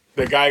 like...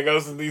 The guy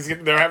goes and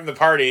they're having the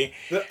party.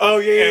 Yeah.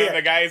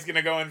 The guy is going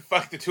to go and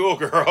fuck the tool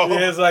girl.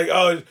 Yeah, it's like,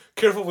 oh,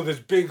 careful with this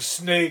big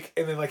snake.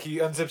 And then, like, he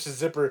unzips his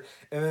zipper.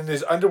 And then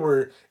his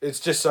underwear, it's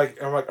just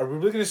like... I'm like, are we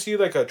really going to see,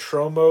 like, a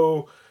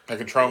Tromo...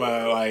 Like a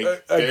trauma,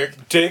 like,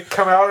 dick? Dick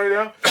come out right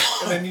now?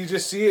 And then you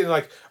just see it and,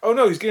 like, oh,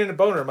 no, he's getting a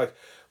boner. I'm like,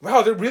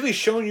 wow, they're really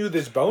showing you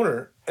this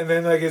boner. And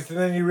then, like, and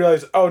then you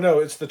realize, oh, no,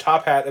 it's the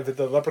top hat of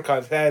the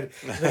Leprechaun's head.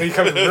 And then he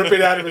comes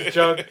ripping out of his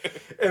junk.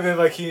 And then,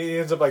 like, he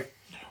ends up, like...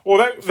 Well,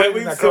 that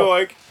leads to,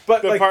 like,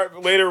 but, the like,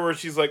 part later where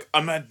she's like,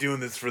 I'm not doing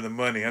this for the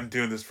money. I'm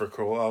doing this for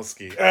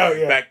Kowalski. Oh,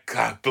 yeah. That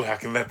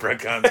cock-block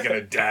leprechaun's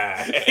gonna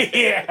die.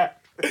 Yeah.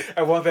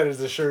 I want that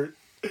as a shirt.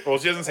 Well,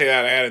 she doesn't say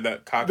that. I added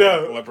that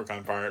cock-block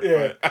leprechaun part.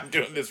 Yeah. But I'm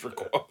doing this for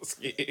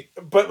Kowalski.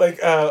 But,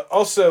 like,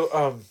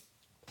 also,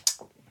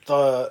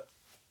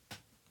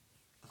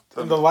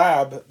 in the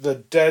lab, the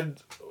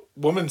dead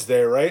woman's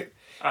there, right?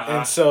 Uh-huh.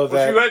 And so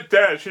that... Well, she's not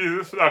dead. She's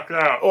just knocked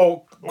out.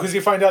 Oh, because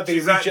you find out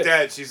she's not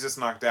dead. She's just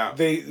knocked out.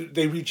 They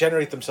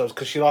regenerate themselves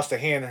because she lost a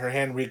hand and her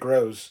hand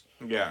regrows.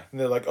 Yeah. And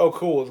they're like, oh,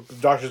 cool. The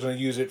doctor's going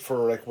to use it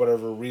for, like,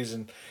 whatever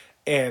reason.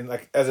 And,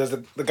 like, as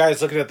the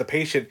guy's looking at the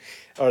patient,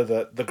 or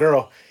the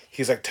girl,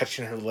 he's, like,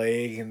 touching her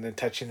leg and then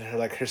touching her,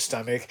 like, her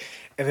stomach.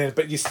 And then,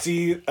 but you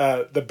see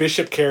the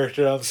bishop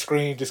character on the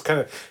screen just kind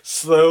of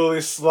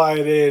slowly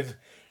slide in.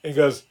 And he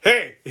goes,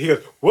 hey! He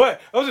goes, what?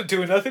 I wasn't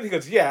doing nothing. He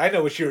goes, yeah, I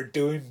know what you were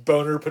doing,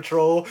 boner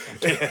patrol.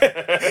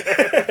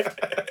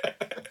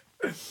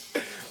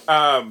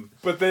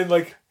 But then,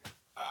 like...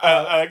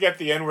 I get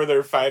the end where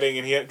they're fighting,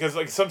 and because,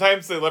 like,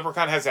 sometimes the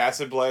leprechaun has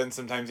acid blood and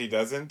sometimes he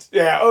doesn't.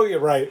 Yeah, oh, yeah,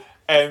 right.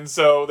 And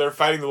so they're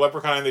fighting the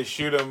leprechaun and they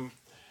shoot him,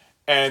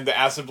 and the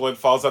acid blood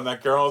falls on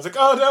that girl. It's like,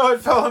 oh no, it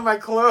fell on my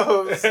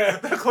clothes.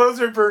 The clothes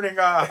are burning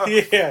off.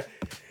 Yeah.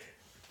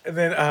 And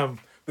then,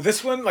 but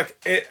this one, like,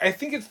 I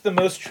think it's the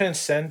most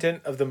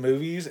transcendent of the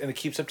movies, and it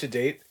keeps up to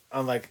date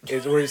on, like,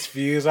 where its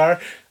views are.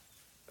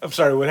 I'm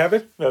sorry, what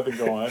happened? Nothing,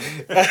 go on.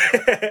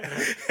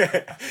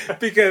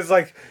 Because,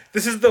 like,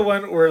 this is the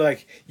one where,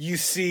 like, you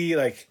see,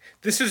 like,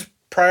 this is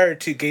prior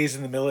to Gays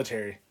in the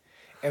Military.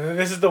 And then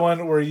this is the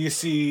one where you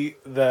see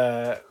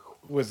the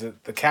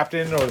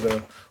captain or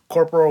the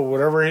corporal,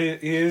 whatever he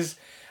is.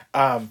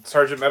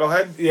 Sergeant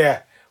Metalhead?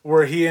 Yeah,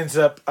 where he ends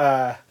up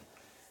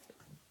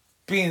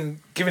being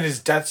given his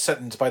death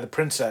sentence by the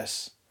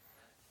princess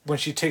when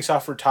she takes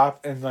off her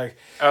top and, like,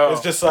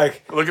 it's just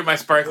like... Look at my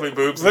sparkly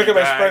boobs. Look at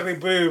my sparkly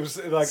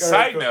boobs. Like,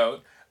 Side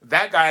note,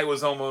 that guy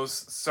was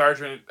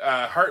Sergeant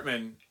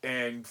Hartman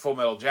in Full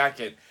Metal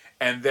Jacket.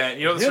 And then,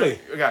 you know... Really?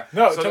 Yeah.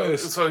 No, tell me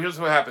this. So here's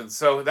what happens.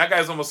 So that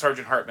guy's almost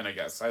Sergeant Hartman, I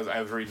guess. I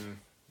was reading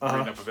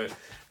up a bit.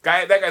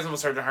 That guy's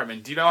almost Sergeant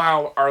Hartman. Do you know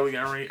how Arlie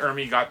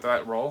Ermy got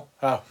that role?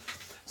 How?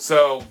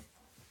 So,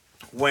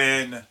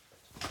 when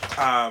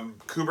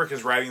Kubrick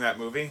is writing that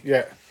movie...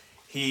 Yeah.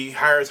 He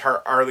hires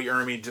Arlie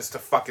Ermy just to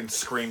fucking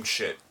scream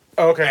shit.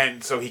 Oh, okay.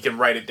 And so he can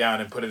write it down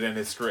and put it in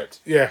his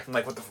script. Yeah. And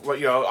like all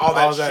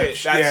that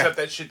shit.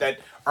 That shit that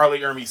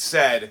Arlie Ermy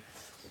said,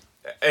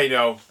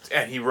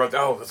 and he wrote,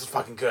 oh, this is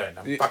fucking good.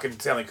 I'm fucking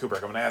Stanley Kubrick.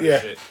 I'm gonna have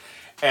this shit.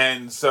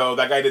 And so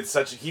that guy did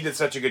such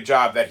a good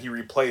job that he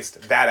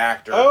replaced that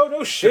actor. Oh,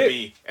 no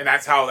shit. And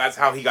that's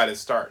how he got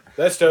his start.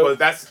 That's dope. But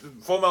that's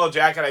Full Metal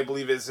Jacket, I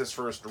believe, is his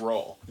first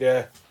role.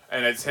 Yeah.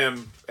 And it's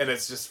him, and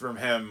it's just from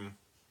him,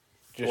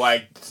 just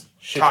like,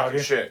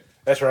 talking shit.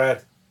 That's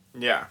rad.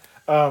 Yeah.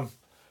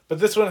 But But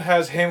this one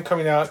has him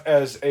coming out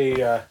as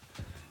a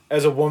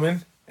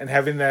woman and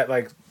having that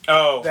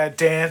that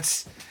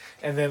dance,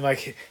 and then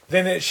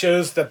then it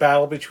shows the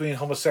battle between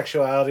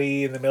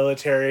homosexuality in the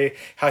military,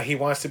 how he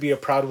wants to be a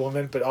proud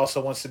woman but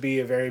also wants to be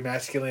a very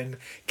masculine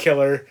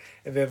killer,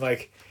 and then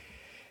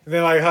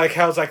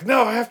Hal's like,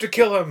 no, I have to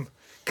kill him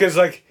because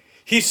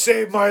he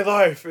saved my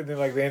life, and then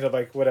they end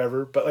up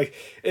whatever. But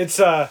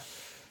it's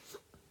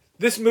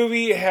this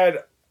movie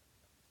had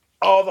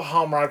all the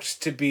hallmarks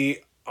to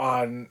be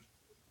on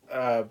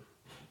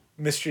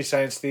Mystery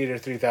Science Theater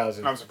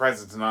 3000. I'm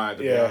surprised it's not,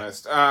 to be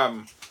honest.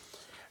 What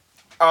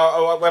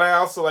I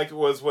also liked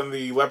was when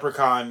the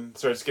Leprechaun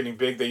starts getting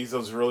big, they use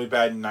those really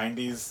bad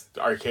 90s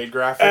arcade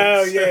graphics.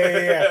 Oh,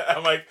 yeah.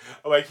 I'm like,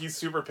 he's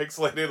super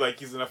pixelated, like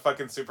he's in a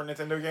fucking Super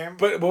Nintendo game.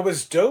 But what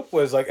was dope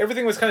was,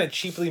 everything was kind of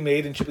cheaply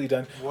made and cheaply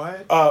done.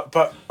 What?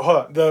 But, hold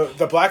on,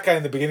 the black guy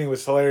in the beginning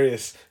was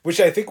hilarious, which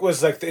I think was,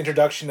 the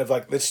introduction of,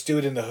 let's do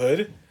it in the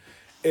hood,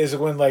 is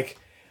when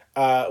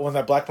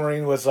that Black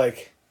Marine was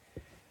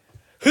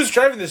who's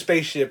driving the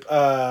spaceship?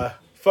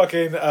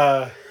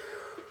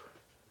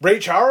 Ray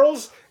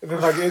Charles? And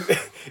then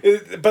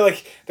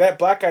but that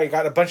black guy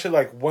got a bunch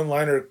of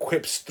one-liner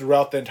quips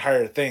throughout the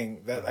entire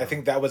thing. That I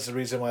think that was the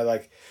reason why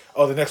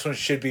the next one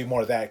should be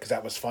more of that because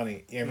that was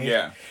funny. You know what I mean?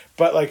 Yeah.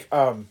 But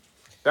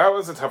that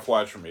was a tough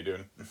watch for me,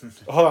 dude.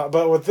 Hold on,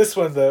 but with this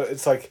one though,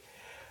 it's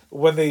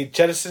when they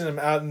jettison him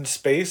out in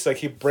space,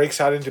 he breaks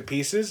out into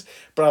pieces.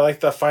 But I like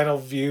the final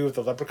view of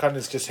the Leprechaun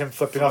is just him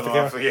flipping off the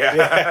camera.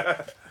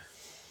 Yeah.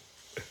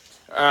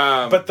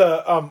 But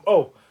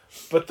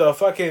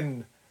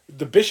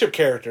the Bishop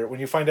character, when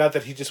you find out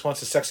that he just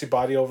wants a sexy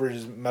body over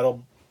his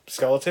metal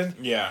skeleton.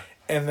 Yeah.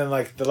 And then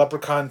the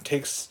Leprechaun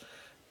takes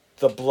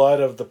the blood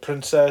of the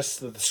princess,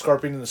 the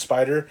scorpion and the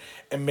spider,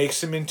 and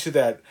makes him into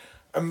that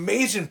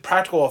amazing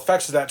practical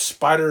effects of that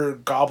spider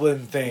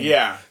goblin thing.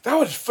 Yeah. That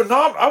was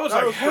phenomenal. I was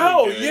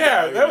hell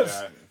yeah. That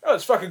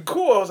was fucking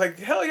cool. I was like,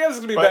 hell yeah, this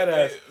is gonna be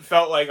badass. It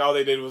felt like all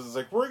they did was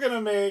we're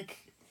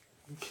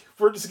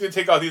just gonna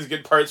take all these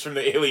good parts from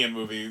the Alien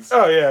movies.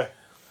 Oh yeah.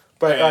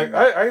 But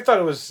I thought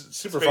it was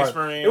super Space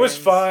fun. Marines. It was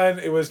fun.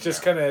 It was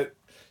just kind of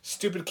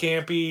stupid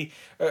campy.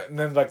 And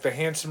then the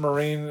handsome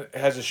Marine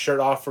has his shirt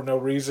off for no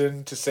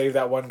reason to save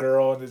that one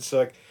girl. And it's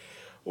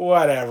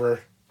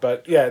whatever.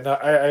 But yeah, no,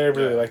 I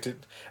really liked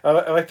it. I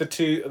like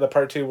the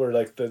part two where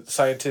the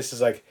scientist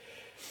is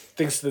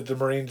thinks that the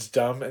Marine's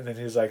dumb. And then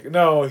he's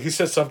no, he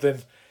says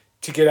something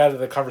to get out of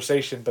the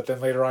conversation. But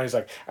then later on he's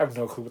I have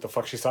no clue what the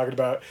fuck she's talking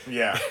about.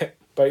 Yeah.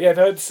 But yeah,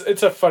 no,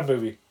 it's a fun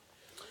movie.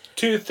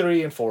 2,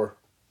 3, and 4.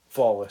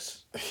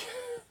 Flawless.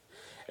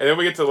 And then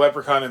we get to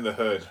Leprechaun in the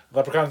Hood.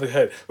 Leprechaun in the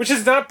Hood, which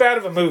is not bad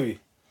of a movie.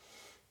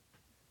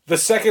 The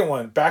second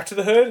one, Back to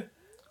the Hood,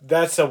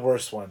 that's the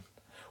worst one.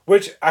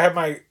 Which I'm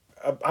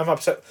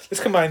upset. Let's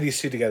combine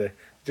these two together,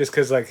 just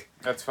because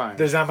that's fine.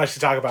 There's not much to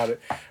talk about it,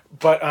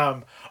 but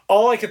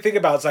all I can think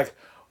about is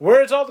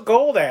where's all the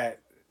gold at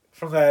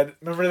from that?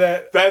 Remember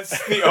that?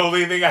 That's the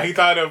only thing I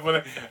thought of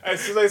as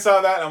soon as I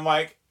saw that. I'm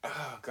like,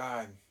 oh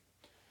god.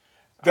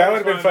 That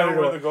would have been fun.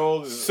 Where the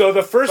gold is. So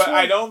the first one,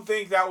 I don't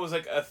think that was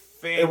a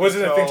thing. It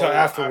wasn't a thing until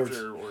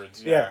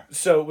afterwards. Yeah.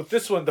 So with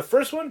this one, the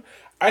first one,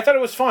 I thought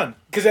it was fun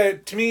because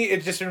to me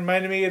it just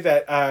reminded me of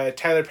that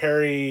Tyler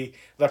Perry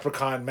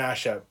Leprechaun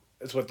mashup.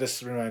 Is what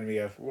this reminded me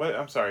of. What?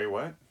 I'm sorry.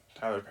 What?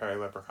 Tyler Perry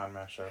Leprechaun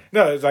mashup.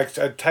 No, it's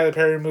a Tyler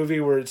Perry movie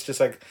where it's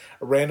just a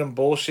random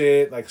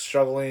bullshit,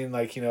 struggling,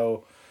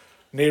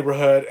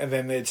 neighborhood, and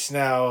then it's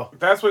now.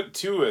 That's what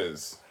 2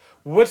 is.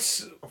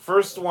 What's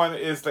first one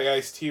is the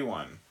Ice-T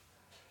one.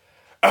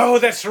 Oh,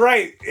 that's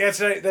right. That's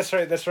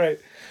right.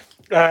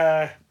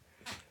 The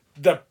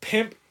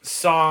pimp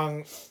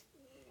song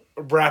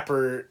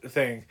rapper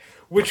thing,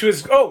 which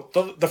was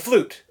the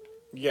flute.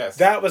 Yes.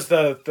 That was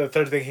the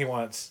third thing he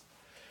wants.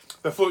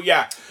 The flute,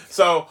 yeah.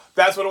 So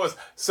that's what it was.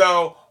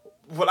 So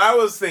what I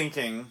was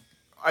thinking,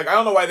 I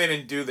don't know why they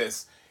didn't do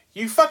this.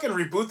 You fucking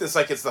reboot this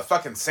like it's the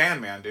fucking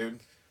Sandman,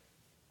 dude.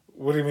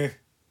 What do you mean?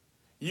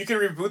 You can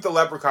reboot the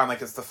Leprechaun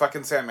like it's the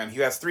fucking Sandman. He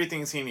has 3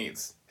 things he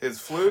needs. His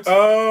flute.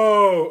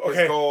 Oh,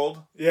 okay. His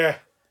gold. Yeah.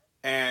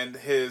 And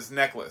his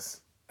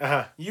necklace.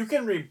 Uh-huh. You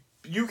can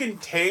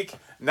take,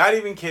 not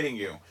even kidding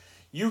you,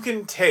 you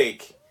can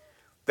take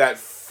that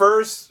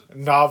first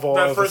novel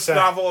of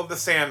the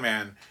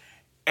Sandman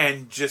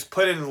and just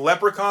put in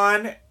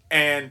Leprechaun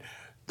and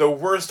the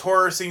worst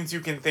horror scenes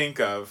you can think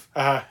of.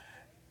 Uh-huh.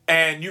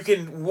 And you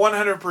can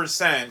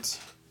 100%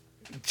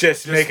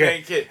 just make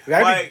it.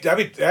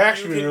 That'd be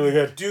actually really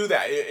good. Do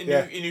that,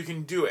 and you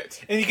can do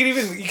it. And you can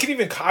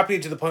even copy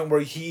it to the point where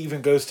he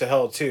even goes to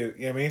hell too.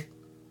 You know what I mean?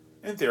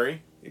 In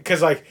theory,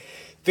 because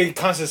they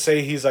constantly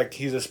say he's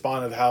a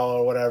spawn of hell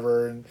or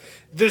whatever, and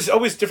there's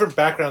always different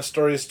background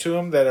stories to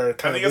him that are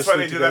kind of. I think that's why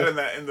they do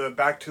that in the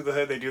Back to the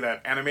Hood. They do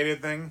that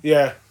animated thing.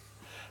 Yeah.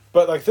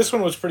 But this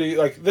one was pretty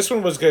this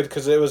one was good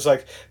because it was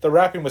the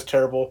rapping was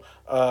terrible.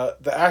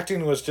 The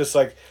acting was just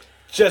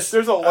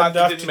there's a lot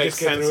that didn't make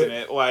sense in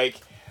it.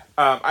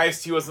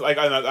 Ice-T was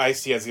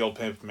Ice-T as the old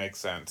pimp makes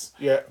sense.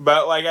 Yeah.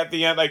 But at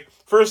the end,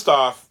 first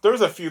off, there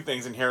was a few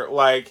things in here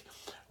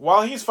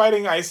while he's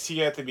fighting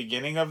Ice-T at the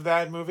beginning of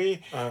that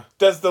movie,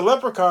 does the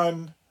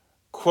Leprechaun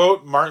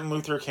quote Martin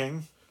Luther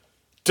King?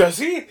 Does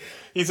he?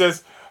 He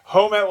says,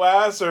 "Home at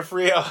last or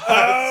free at last."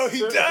 Oh,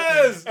 he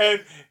does.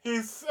 And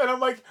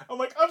I'm like,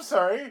 I'm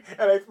sorry.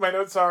 And my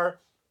notes are,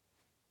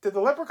 did the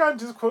Leprechaun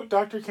just quote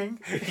Dr. King?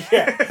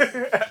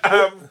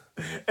 Yeah.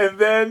 And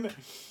then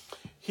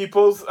he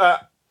pulls,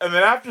 and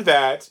then after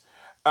that,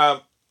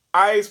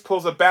 Ice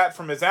pulls a bat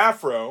from his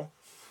afro.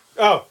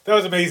 Oh, that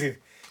was amazing.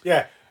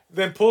 Yeah.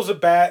 Then pulls a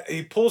bat.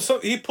 He pulls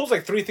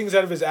like 3 things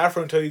out of his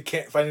afro until he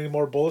can't find any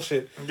more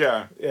bullshit.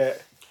 Yeah. Yeah.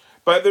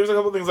 But there's a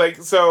couple things like,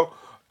 so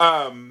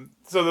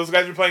those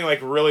guys are playing like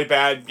really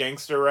bad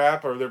gangster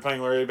rap, or they're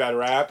playing really bad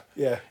rap.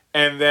 Yeah.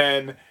 And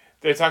then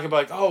they're talking about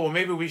like, oh, well,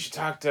 maybe we should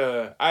talk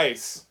to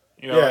Ice.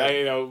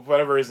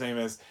 Whatever his name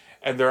is.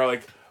 And they're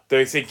like,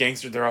 they say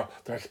gangster. They're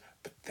like,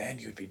 but then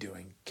you'd be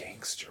doing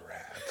gangster rap.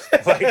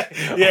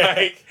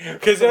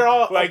 Because they're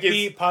all like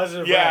upbeat,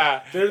 positive. Yeah.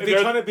 Rap.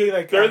 They're trying to be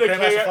like they're the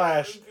Grandmaster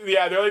Flash.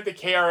 Yeah, they're like the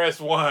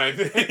KRS-One.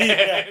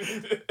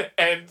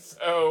 and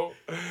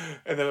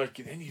they're like,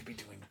 then you'd be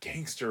doing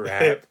gangster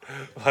rap.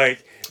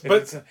 But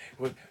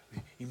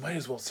you might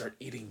as well start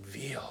eating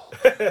veal.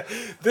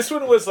 This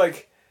one was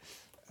like,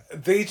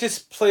 they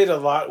just played a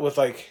lot with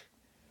like,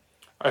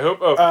 I hope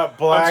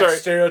black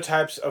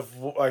stereotypes of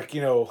like,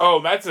 Oh,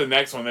 that's the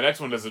next one. The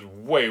next one does it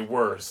way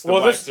worse.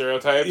 Black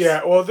stereotypes.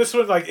 Yeah. Well, this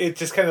one like it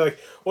just kind of like.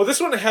 Well,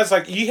 this one has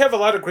like you have a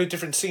lot of great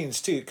different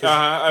scenes too.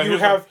 Because you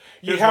have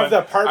the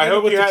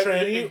apartment with the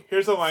tranny.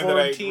 Here's a line that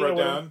I wrote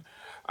down.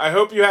 I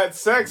hope you had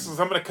sex, because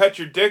I'm gonna cut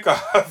your dick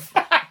off.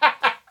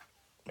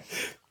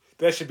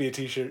 That should be a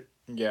T-shirt.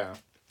 Yeah.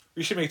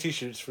 We should make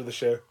T-shirts for the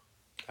show.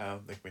 I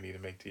don't think we need to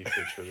make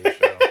T-shirts for this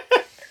show.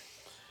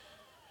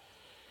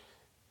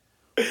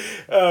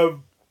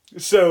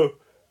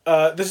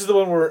 This is the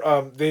one where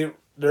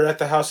they're at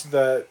the house of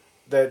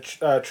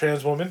that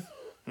trans woman,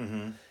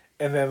 and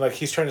then like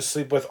he's trying to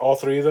sleep with all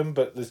 3 of them,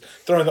 but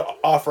throwing the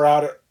offer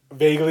out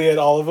vaguely at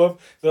all of them.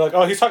 They're like,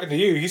 "Oh, he's talking to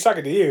you. He's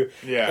talking to you."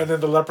 Yeah. And then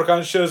the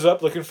Leprechaun shows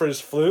up looking for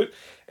his flute,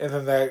 and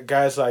then that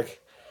guy's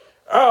like,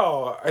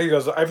 "Oh," he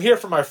goes, "I'm here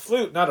for my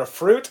flute, not a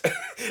fruit."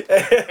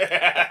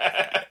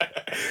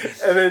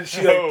 And then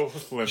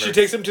she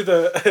takes him to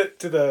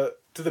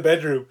the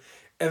bedroom,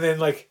 and then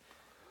like.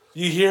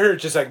 You hear her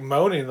just, like,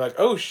 moaning, like,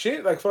 oh,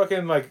 shit, like,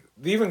 fucking, like,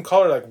 they even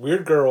call her, like,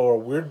 weird girl or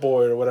weird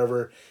boy or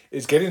whatever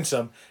is getting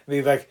some. And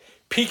they, like,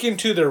 peek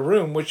into their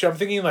room, which I'm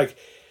thinking, like,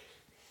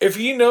 if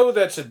you know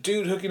that's a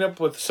dude hooking up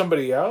with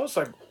somebody else,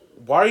 like,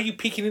 why are you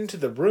peeking into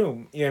the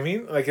room? You know what I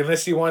mean? Like,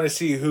 unless you want to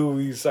see who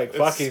he's, like,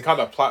 fucking. It's called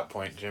a plot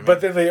point, Jimmy.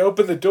 But then they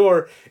open the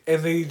door,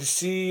 and they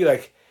see,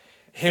 like,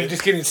 him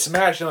just getting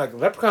smashed, and like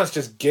Leprechaun's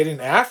just getting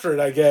after it,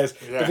 I guess.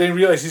 Yeah. But they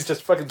realize he's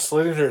just fucking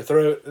slitting her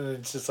throat, and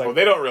it's just like. Well,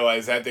 they don't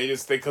realize that. They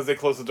just because they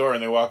close the door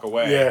and they walk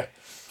away. Yeah.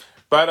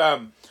 But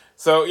and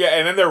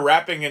then they're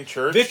rapping in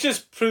church. This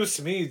just proves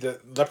to me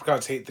that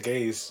Leprechauns hate the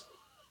gays.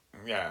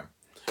 Yeah.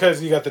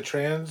 Because you got the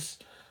trans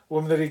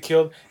woman that he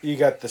killed, you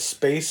got the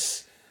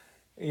space,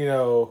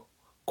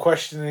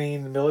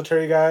 questioning the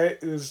military guy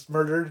who's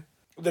murdered,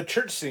 the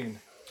church scene.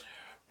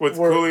 With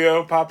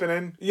Coolio popping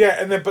in?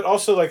 Yeah, and then, but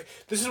also, like,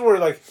 this is where,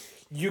 like,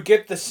 you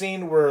get the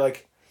scene where,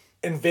 like,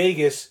 in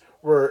Vegas,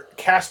 where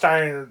cast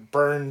iron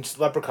burns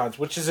leprechauns,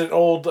 which is an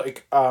old,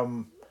 like,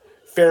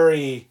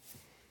 fairy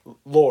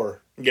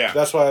lore. Yeah.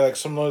 That's why, like,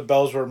 some of the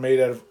bells were made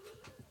out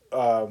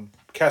of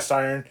cast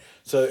iron,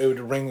 so it would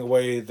ring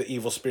away the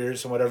evil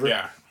spirits and whatever.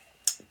 Yeah.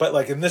 But,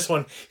 like, in this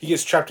one, he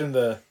gets trapped in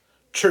the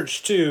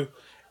church, too,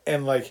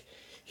 and, like,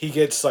 he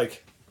gets,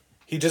 like,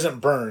 he doesn't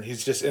burn.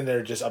 He's just in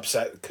there just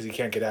upset because he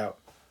can't get out.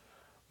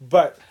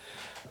 But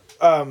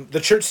the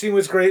church scene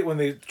was great when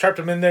they trapped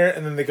him in there,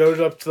 and then they go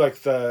up to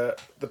like the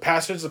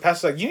pastors. The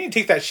pastor's like, "You need to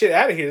take that shit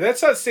out of here.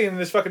 That's not staying in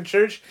this fucking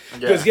church." He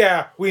goes,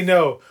 "Yeah, we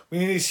know. We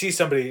need to see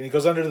somebody." And he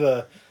goes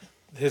under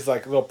his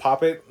like little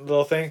poppet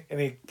little thing,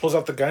 and he pulls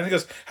out the gun. He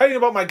goes, "How do you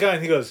know about my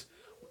gun?" He goes,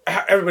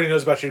 "Everybody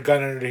knows about your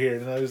gun under here."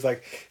 And I was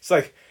like, "It's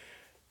like,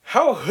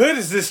 how hood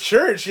is this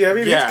church?" Yeah, I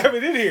mean, he's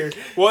coming in here.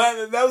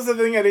 Well, that was the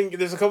thing I didn't.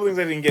 There's a couple things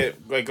I didn't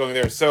get like going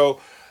there.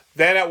 So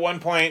then at one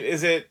point,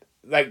 is it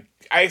like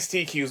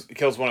Ice-T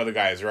kills one of the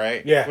guys,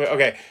 right? Yeah.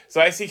 Okay,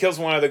 so Ice-T kills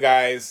one of the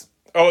guys.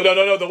 Oh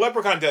no! The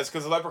Leprechaun does,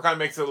 because the Leprechaun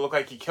makes it look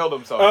like he killed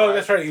himself. Oh, right?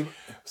 That's right.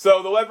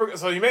 So the Leprechaun,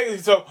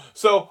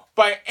 so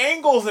by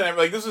angles and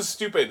everything, like this is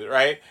stupid,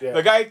 right? Yeah.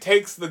 The guy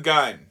takes the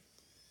gun,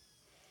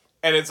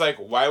 and it's like,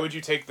 why would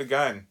you take the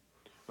gun?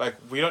 Like,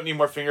 we don't need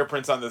more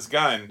fingerprints on this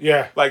gun.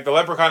 Yeah. Like the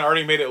Leprechaun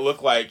already made it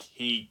look like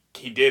he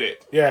did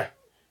it. Yeah.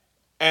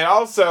 And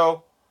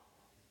also,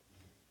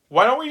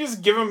 why don't we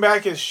just give him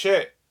back his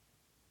shit?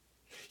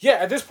 Yeah,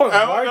 at this point,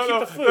 why keep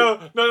the flute?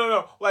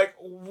 No. Like,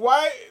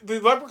 why? The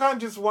Leprechaun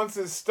just wants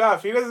his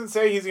stuff. He doesn't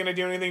say he's going to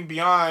do anything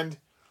beyond,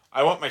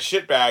 I want my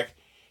shit back.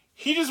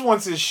 He just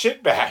wants his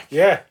shit back.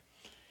 Yeah.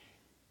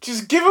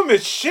 Just give him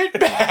his shit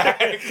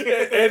back.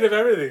 And of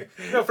everything.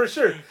 No, for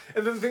sure.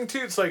 And then the thing,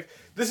 too, it's like,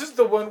 this is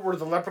the one where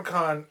the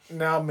Leprechaun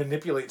now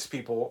manipulates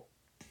people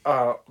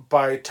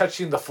by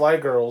touching the fly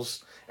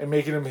girls and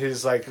making him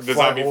his like the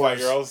zombie fly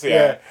horse. girls.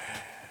 Yeah.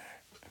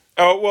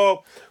 Oh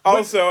well.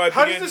 Also,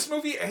 how does this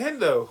movie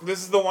end though? This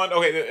is the one.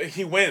 Okay,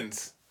 he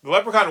wins. The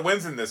Leprechaun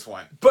wins in this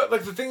one. But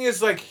like the thing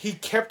is, like he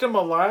kept him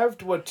alive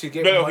to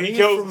get money. He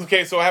kills.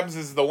 Okay, so what happens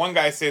is the one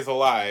guy stays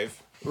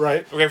alive.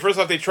 Right. Okay. First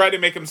off, they tried to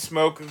make him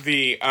smoke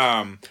the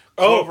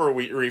clover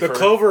wheat reefer.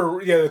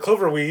 The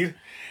clover weed.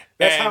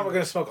 That's how we're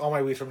gonna smoke all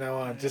my weed from now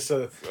on, just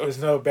so there's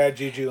no bad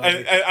juju.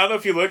 And I don't know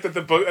if you looked at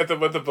the book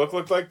what the book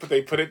looked like, but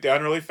they put it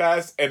down really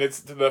fast, and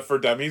it's the For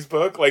Dummies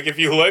book. Like if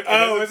you look,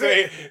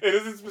 it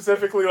isn't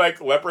specifically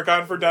like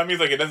Leprechaun for Dummies.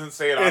 Like it doesn't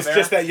say it on there. It's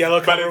just that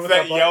yellow cover, but it's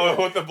that yellow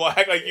with the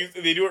black. Like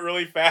they do it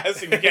really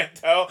fast, and you can't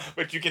tell,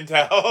 but you can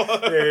tell.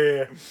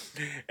 Yeah.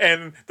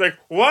 And like,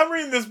 well, I'm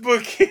reading this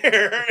book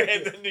here,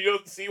 and then you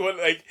don't see what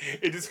like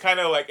it just kind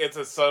of like it's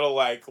a subtle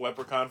like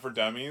Leprechaun for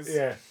Dummies.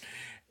 Yeah.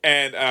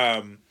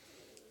 And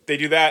they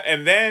do that,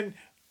 and then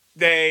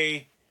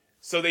they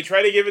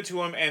try to give it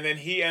to him, and then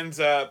he ends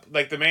up,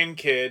 like, the main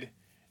kid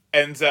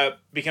ends up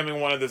becoming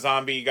one of the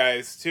zombie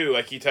guys, too.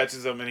 Like, he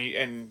touches him,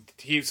 and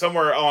he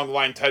somewhere along the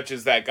line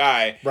touches that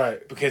guy.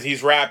 Right. Because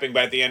he's rapping,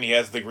 but at the end he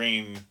has the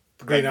green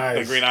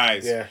eyes. The green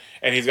eyes. Yeah.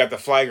 And he's got the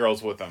fly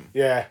girls with him.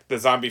 Yeah. The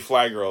zombie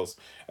fly girls.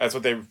 That's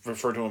what they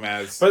refer to him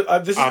as.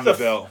 But this on is the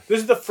bill.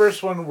 This is the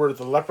first one where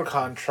the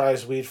Leprechaun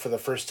tries weed for the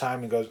first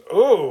time and goes,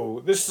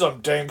 "Oh, this is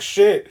some dang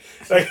shit."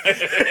 Like,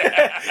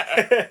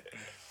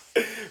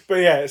 but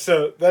yeah,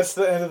 so that's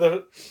the end of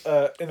the.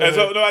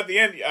 At the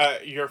end,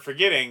 you're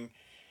forgetting,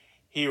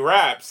 he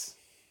raps.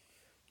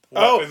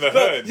 In the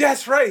hood.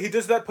 Yes, right. He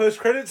does that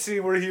post-credit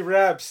scene where he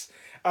raps,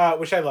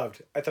 which I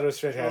loved. I thought it was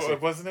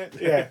fantastic. Wasn't it?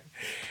 Yeah.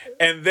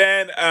 And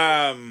then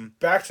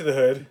Back to the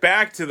Hood.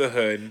 Back to the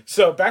Hood.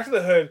 So Back to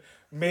the Hood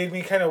made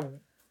me kind of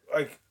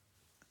like.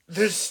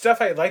 There's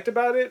stuff I liked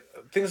about it,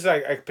 things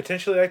that I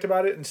potentially liked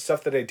about it, and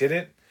stuff that I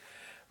didn't.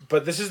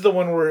 But this is the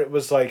one where it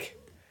was like,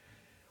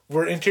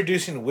 we're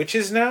introducing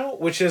witches now,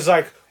 which is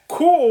like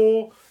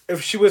cool.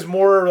 If she was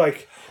more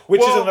like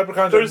witches and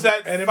leprechauns. There's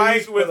that enemies,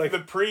 fight with like, the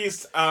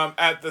priest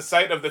at the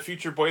site of the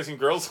future Boys and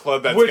Girls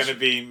Club that's going to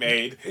be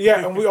made.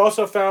 Yeah, and we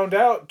also found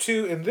out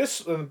too in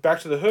Back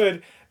to the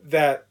Hood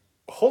that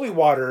holy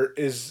water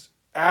is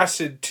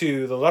acid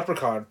to the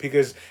leprechaun,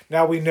 because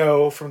now we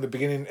know from the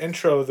beginning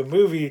intro of the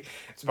movie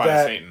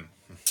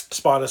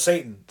Spawn of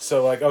Satan.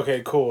 So like,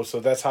 okay, cool. So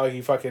that's how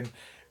he fucking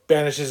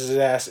banishes his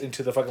ass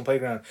into the fucking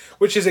playground,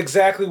 which is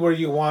exactly where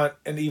you want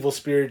an evil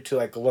spirit to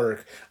like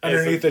lurk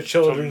underneath the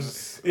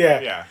children's.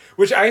 Yeah.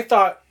 Which I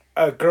thought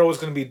a girl was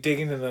going to be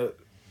digging in the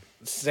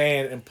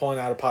sand and pulling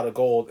out a pot of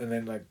gold, and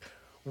then like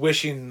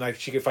wishing like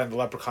she could find the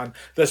leprechaun,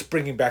 thus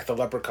bringing back the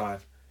leprechaun.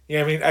 You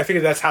know what I mean? I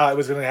figured that's how it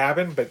was going to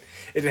happen, but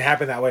it didn't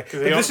happen that way.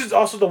 But this is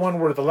also the one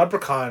where the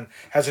leprechaun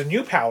has a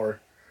new power,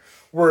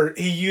 where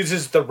he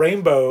uses the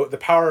rainbow, the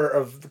power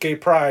of gay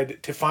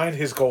pride, to find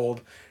his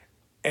gold.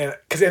 And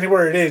because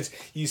anywhere it is,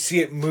 you see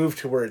it move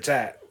to where it's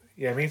at.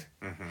 You know what I mean?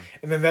 Mm-hmm.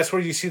 And then that's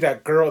where you see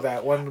that girl,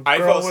 I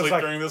fell asleep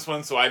during this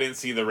one, so I didn't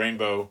see the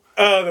rainbow.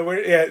 Oh, the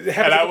weird, yeah. It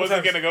and I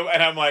wasn't going to go,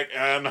 and I'm like,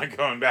 I'm not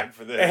going back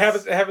for this.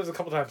 It happens a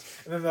couple times.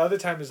 And then the other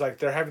time is like,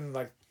 they're having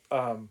like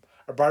a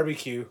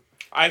barbecue.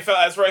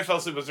 That's where I fell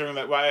asleep, was during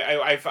that.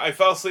 I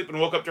fell asleep and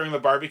woke up during the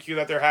barbecue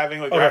that they're having.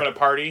 Like, they're having a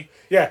party.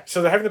 Yeah,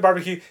 so they're having the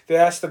barbecue. They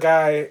asked the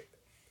guy,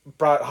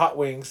 brought hot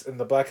wings, and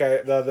the black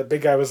guy, the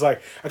big guy was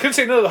like, I couldn't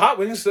say no to the hot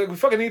wings. Like, we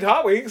fucking need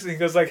hot wings. And he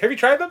goes like, have you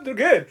tried them? They're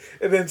good.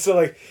 And then so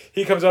like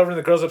he comes over and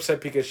the girl's upset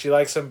because she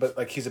likes him, but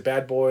like he's a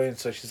bad boy, and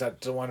so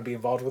doesn't want to be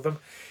involved with him.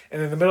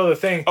 And in the middle of the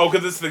thing,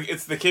 because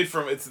it's the kid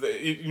from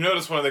you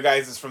notice one of the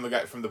guys is from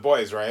the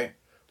Boys, right?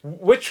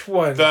 Which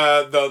one?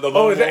 The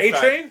is it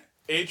A-Train?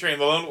 A-Train,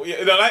 the lone.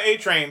 No, not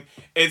A-Train.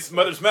 It's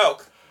Mother's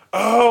Milk.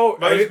 Oh,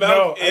 Mother's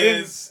Milk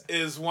is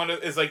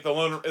like the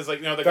loner, is like,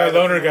 you know, the guy,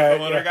 loner guy.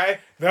 The loner guy.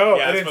 No,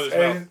 yeah,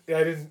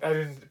 I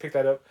didn't pick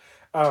that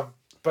up.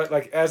 But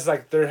like as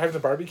like they're having the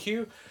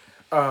barbecue,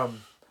 a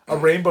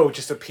rainbow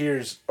just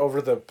appears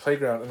over the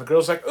playground, and the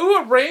girl's like, "Ooh,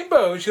 a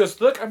rainbow!" And she goes,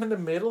 "Look, I'm in the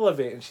middle of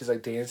it," and she's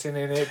like dancing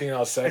in it, being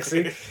all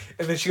sexy.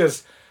 And then she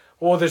goes,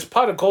 "Well, there's a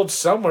pot of gold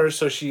somewhere,"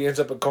 so she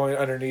ends up going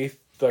underneath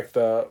like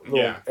the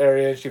little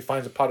area, and she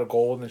finds a pot of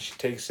gold, and then she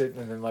takes it,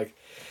 and then like.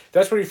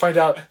 That's where you find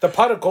out the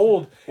pot of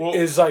gold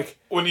is like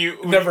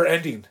never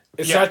ending.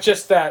 It's not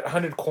just that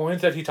 100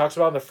 coins that he talks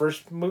about in the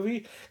first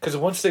movie, because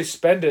once they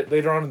spend it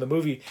later on in the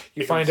movie,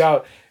 you find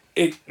out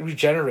it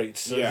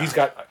regenerates. So he's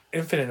got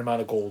infinite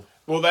amount of gold.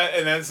 Well,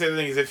 that's the other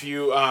thing is if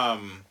you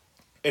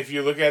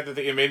look at the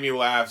thing, it made me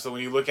laugh. So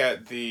when you look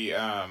at the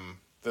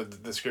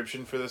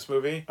description for this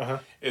movie,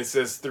 it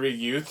says 3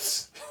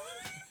 youths.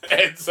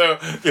 And so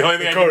the only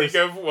thing I could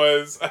think of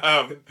was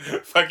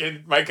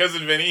fucking My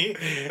Cousin Vinny.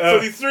 So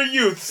these 3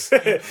 youths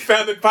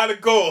found a pot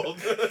of gold.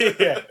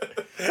 Yeah.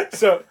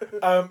 So,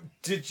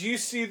 did you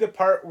see the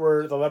part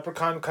where the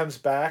leprechaun comes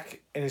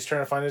back and he's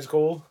trying to find his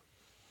gold?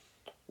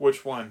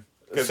 Which one?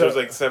 Because there's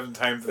like 7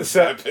 times this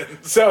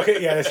happens. So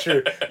okay, yeah, that's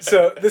true.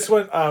 So this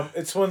one,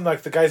 it's when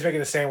like the guy's making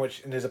a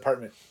sandwich in his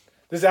apartment.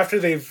 This is after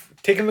they've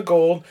taken the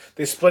gold,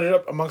 they split it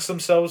up amongst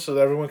themselves so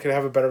that everyone can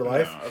have a better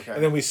life. No, okay.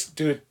 And then we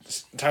do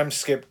a time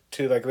skip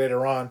to like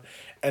later on,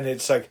 and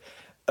it's like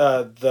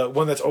the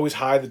one that's always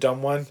high, the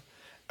dumb one.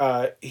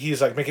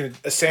 He's like making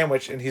a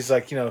sandwich, and he's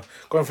like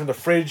going from the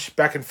fridge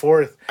back and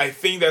forth. I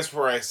think that's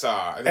where I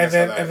saw. And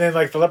then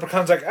like the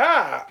leprechaun's like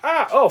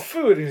oh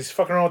food, and he's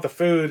fucking around with the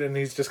food, and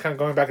he's just kind of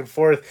going back and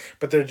forth,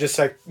 but they're just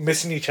like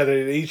missing each other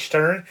at each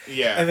turn.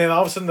 Yeah. And then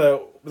all of a sudden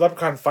the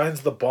leprechaun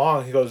finds the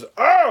bong. He goes,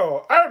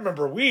 "Oh, I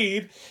remember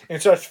weed,"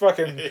 and starts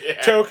fucking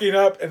choking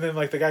up. And then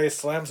like the guy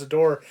slams the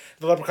door.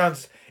 The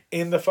leprechaun's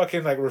in the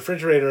fucking like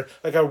refrigerator,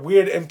 like a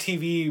weird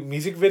MTV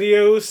music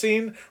video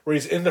scene where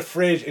he's in the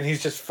fridge and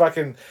he's just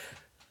fucking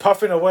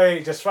puffing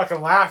away, just fucking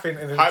laughing,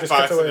 and then just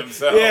gets away.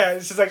 Himself. Yeah,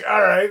 it's just like,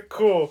 all right,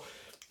 cool.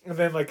 And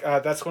then like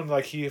that's when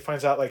like he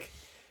finds out like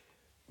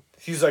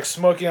he's like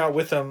smoking out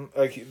with him.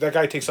 Like that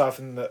guy takes off,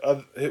 and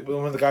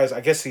one of the guys,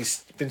 I guess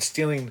he's been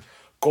stealing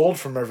gold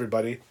from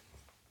everybody.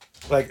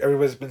 Like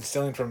everybody's been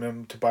stealing from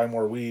him to buy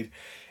more weed.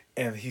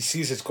 And he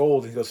sees his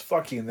gold, and he goes,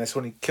 "Fuck you!" And that's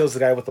when he kills the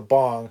guy with the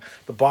bong.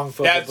 The bong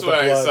fills up with the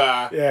blood. That's what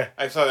I saw. Yeah,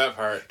 I saw that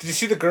part. Did you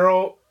see the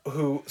girl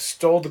who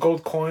stole the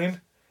gold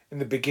coin in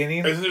the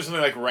beginning? Isn't there something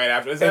like right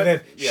after? And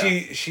then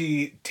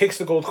she takes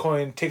the gold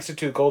coin, takes it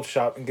to a gold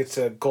shop, and gets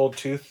a gold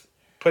tooth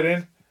put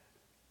in.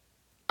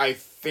 I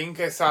think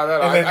I saw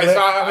that. And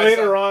then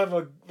later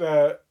on,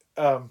 the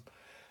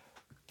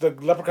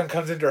leprechaun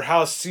comes into her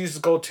house, sees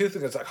the gold tooth,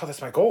 and goes like, "Oh,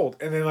 that's my gold."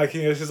 And then like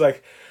she's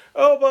like,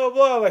 "Oh, blah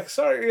blah," like,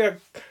 "Sorry, yeah."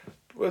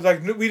 Was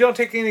like, "We don't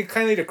take any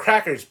kindly to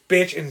crackers,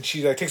 bitch." And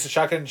she like takes a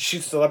shotgun and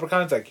shoots the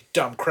leprechaun. It's like, "You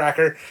dumb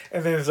cracker."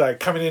 And then it's like,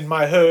 "Coming in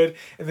my hood."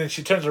 And then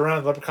she turns around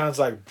and the leprechaun's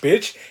like,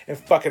 "Bitch," and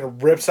fucking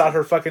rips out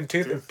her fucking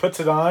tooth and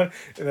puts it on.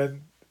 And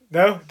then,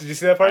 no? Did you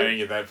see that part? I didn't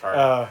get that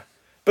part.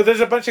 But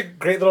there's a bunch of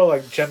great little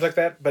like gems like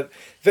that. But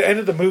the end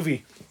of the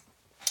movie,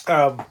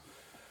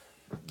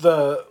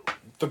 the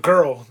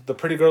girl, the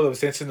pretty girl that was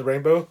dancing in the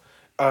rainbow,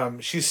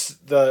 she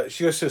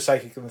goes to a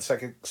psychic, and the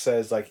psychic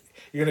says like,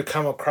 "You're gonna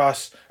come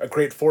across a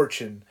great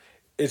fortune.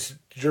 It's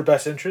your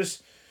best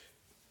interest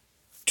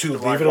to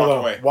leave it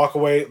alone. Walk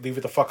away, leave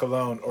it the fuck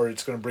alone, or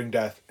it's gonna bring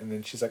death." And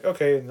then she's like,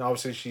 "Okay," and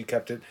obviously she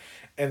kept it.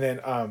 And then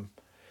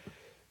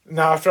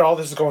now after all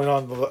this is going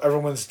on,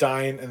 everyone's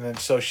dying, and then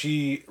so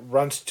she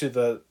runs to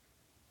the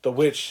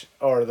witch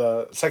or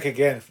the psychic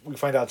again. We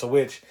find out it's a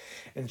witch.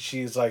 And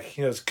she's like,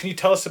 "Can you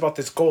tell us about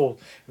this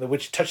gold?" And the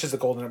witch touches the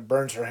gold and it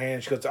burns her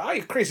hand. She goes, "Oh,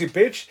 you crazy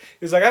bitch."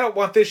 He's like, "I don't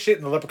want this shit."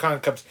 And the leprechaun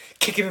comes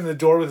kicking in the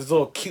door with his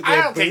little cute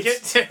little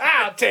boots.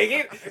 I'll take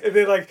it. And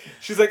then like,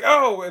 she's like,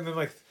 "Oh," and then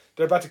like,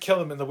 they're about to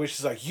kill him. And the witch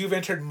is like, "You've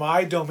entered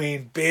my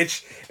domain,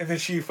 bitch." And then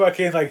she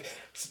fucking like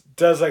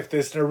does like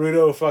this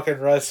Naruto fucking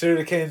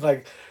Rasengan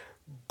like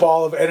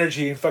ball of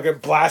energy and fucking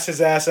blasts his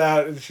ass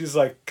out. And she's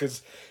like,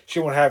 because she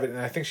won't have it. And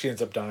I think she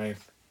ends up dying.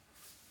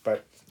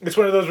 But it's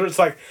one of those where it's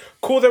like,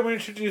 cool that we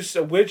introduced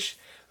a witch.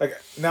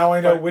 Like, now I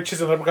know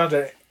witches and leprechauns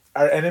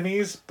are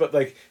enemies, but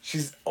like,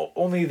 she's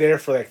only there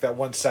for like that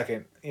 1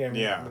 second.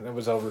 Yeah. And it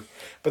was over.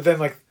 But then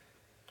like,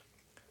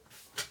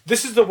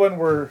 this is the one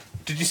where,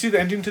 did you see the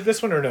ending to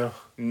this one or no?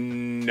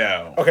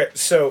 No. Okay,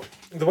 so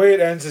the way it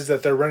ends is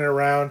that they're running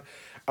around.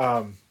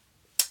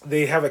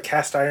 They have a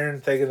cast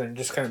iron thing and they're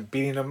just kind of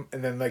beating them.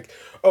 And then like,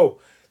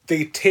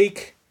 they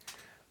take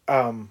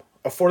a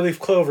 4-leaf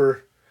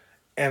clover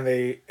and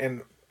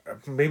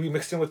maybe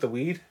mixed in with the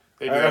weed.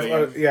 Yeah,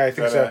 I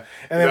think so.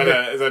 And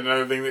is that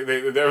another thing that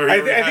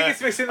I think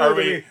it's mixed in with the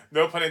weed.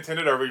 No pun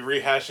intended. Are we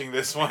rehashing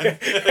this one?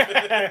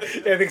 Yeah,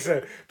 I think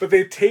so. But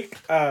they take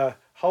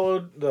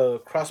hollowed the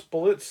cross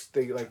bullets.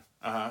 They like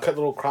cut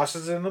little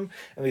crosses in them,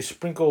 and they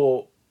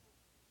sprinkle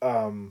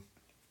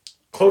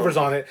clovers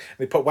on it. And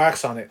they put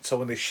wax on it, so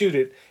when they shoot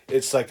it,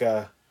 it's like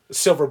a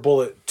silver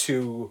bullet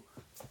to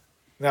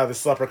now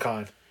this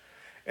leprechaun.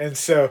 And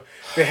so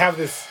they have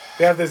this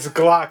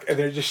Glock, and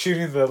they're just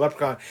shooting the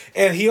leprechaun.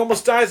 And he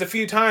almost dies a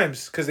few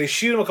times, because they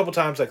shoot him a couple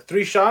times, like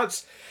 3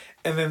 shots,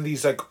 and then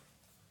these, like,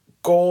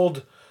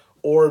 gold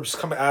orbs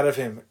come out of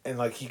him, and,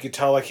 like, you could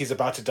tell, like, he's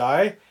about to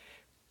die,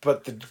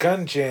 but the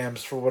gun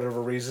jams for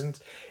whatever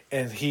reasons,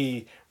 and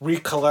he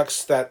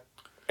recollects that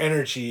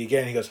energy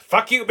again. He goes,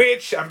 "Fuck you,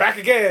 bitch! I'm back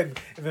again!"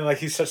 And then, like,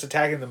 he starts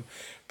attacking them.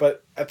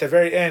 But at the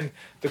very end,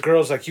 the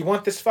girl's like, "You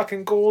want this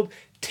fucking gold?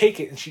 Take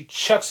it." And she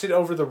chucks it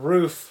over the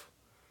roof,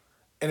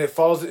 and it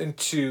falls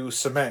into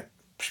cement,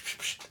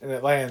 and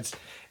it lands,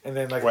 and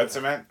then like wet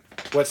cement.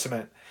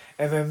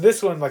 And then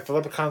this one, like the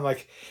leprechaun,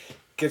 like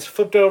gets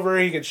flipped over,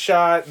 he gets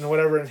shot and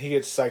whatever, and he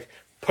gets like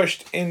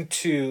pushed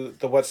into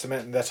the wet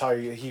cement, and that's how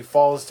he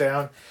falls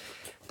down.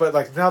 But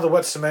like now the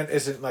wet cement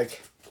isn't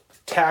like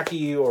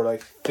tacky or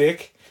like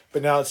thick,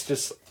 but now it's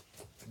just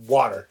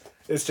water.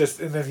 It's just,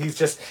 and then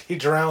he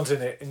drowns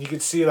in it, and you can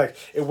see like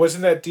it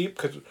wasn't that deep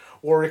because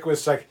Warwick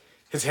was like,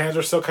 his hands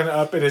were still kind of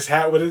up and his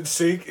hat wouldn't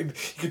sink. And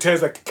you could tell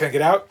he's like, "Can I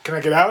get out? Can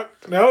I get out?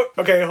 No?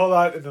 Okay, hold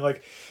on." And then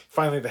like,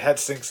 finally the hat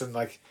sinks and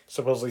like,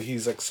 supposedly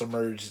he's like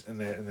submerged in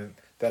there. And then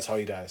that's how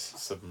he dies.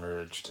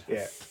 Submerged.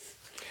 Yeah.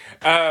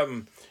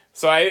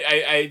 So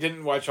I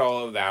didn't watch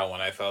all of that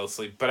one. I fell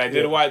asleep, but I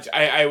did watch.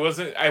 I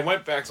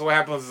went back. So what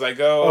happens is I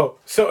go. Oh,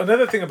 so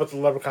another thing about the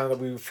Leprechaun that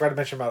we forgot to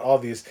mention about all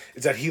these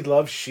is that he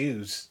loves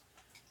shoes.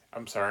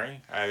 I'm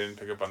sorry, I didn't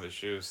pick up on the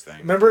shoes thing.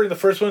 Remember in the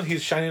first one,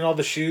 he's shining all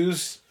the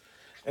shoes,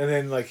 and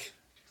then like,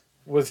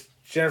 with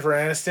Jennifer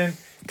Aniston,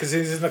 because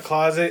he's in the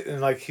closet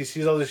and like he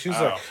sees all the shoes,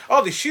 like,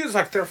 oh, these shoes,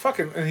 like they're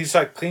fucking, and he's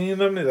like cleaning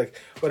them and like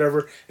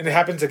whatever, and it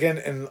happens again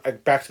in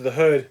like Back to the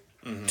Hood,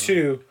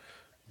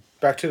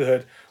 Back to the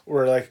Hood,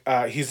 where like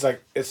he's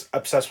like it's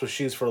obsessed with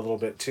shoes for a little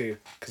bit too,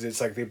 because it's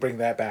like they bring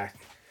that back.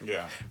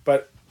 Yeah.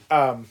 But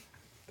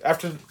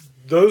after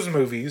those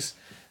movies,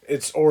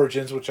 its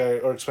origins, which I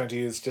already explained to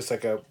you, is just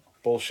like a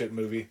bullshit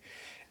movie,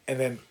 and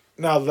then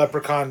now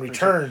Leprechaun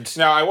Returns.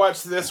 Now I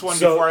watched this one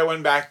before I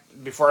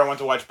went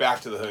to watch Back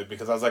to the Hood,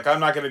 because I was like,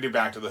 I'm not going to do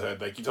Back to the Hood.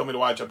 Like you told me to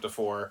watch up to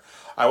 4.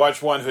 I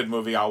watched one Hood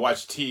movie. I'll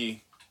watch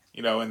T.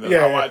 I'll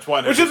watch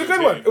one, which is a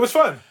good one. It was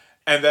fun.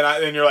 And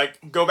then you're like,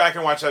 go back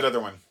and watch that other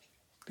one.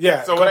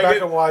 Yeah. So what I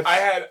did,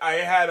 I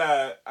had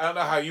I don't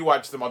know how you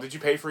watched them all. Did you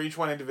pay for each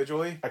one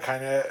individually? I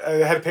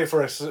had to pay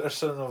for a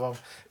certain of them.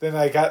 Then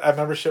I got a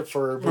membership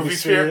for Movie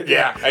Sphere.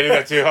 Yeah, I did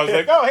that too. I was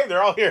like, oh hey,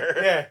 they're all here.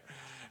 Yeah.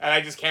 And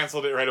I just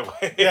canceled it right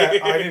away. Yeah,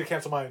 I need to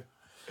cancel mine.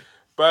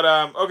 But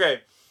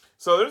okay,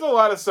 so there's a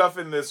lot of stuff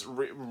in this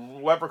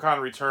Leprechaun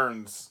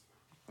Returns.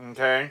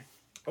 Okay.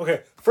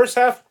 Okay, first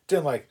half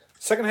didn't like.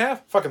 Second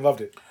half, fucking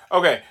loved it.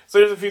 Okay, so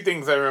there's a few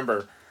things I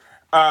remember.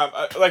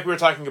 Like we were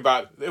talking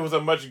about, it was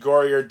a much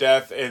gorier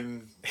death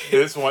in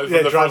this one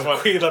from the first one.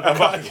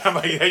 I'm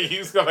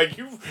like,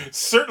 you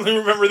certainly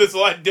remember this a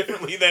lot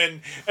differently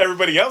than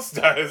everybody else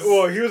does.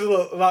 Well, he was a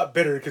lot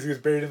bitter because he was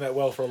buried in that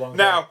well for a long time.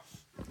 Now,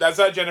 that's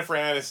not Jennifer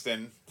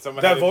Aniston.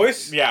 That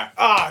voice? Yeah.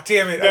 Ah,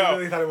 damn it! No, I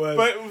really thought it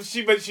was.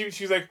 But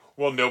she's like,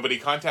 well, nobody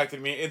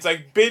contacted me. It's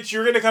like, bitch,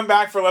 you're gonna come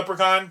back for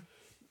Leprechaun.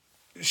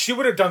 She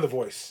would have done the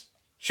voice.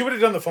 She would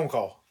have done the phone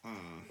call.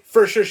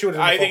 For sure, she would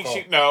have done the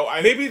phone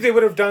call. Maybe they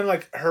would have done,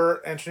 like,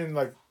 her entering,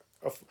 like...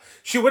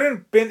 she wouldn't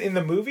have been in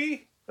the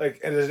movie, like,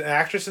 as an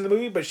actress in the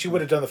movie, but she would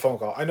have done the phone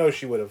call. I know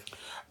she would have.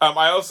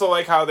 I also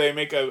like how they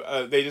make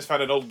they just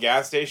found an old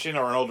gas station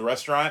or an old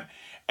restaurant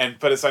and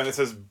put a sign that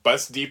says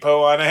Bus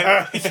Depot on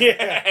it.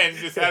 Yeah. And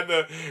just had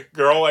the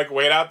girl, like,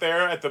 wait out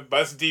there at the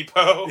bus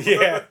depot.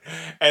 Yeah.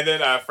 And then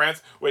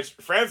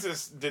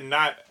Francis did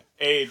not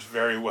age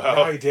very well.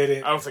 No, he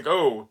didn't. I was like,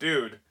 oh,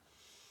 dude.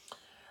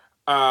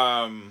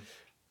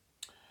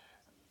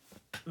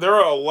 There were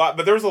a lot,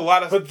 but there was a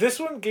lot of... But this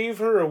one gave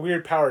her a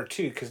weird power,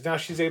 too, because now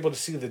she's able to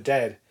see the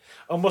dead.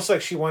 Almost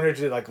like she wanted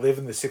to, like, live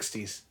in the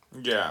 60s.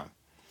 Yeah.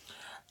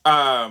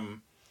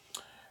 And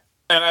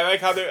I like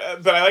how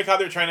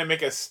they're trying to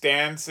make a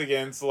stance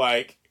against,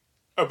 like,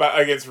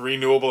 against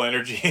renewable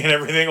energy and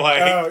everything,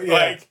 like... Oh, yeah.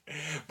 Like,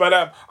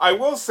 but, I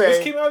will say...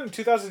 This came out in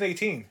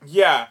 2018.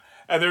 Yeah.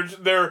 And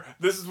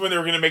this is when they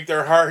were going to make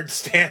their hard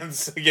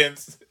stance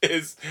against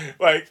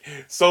like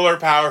solar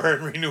power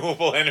and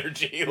renewable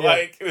energy. Yeah.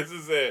 Like, this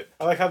is it.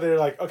 I like how they're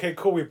like, okay,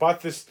 cool. We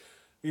bought this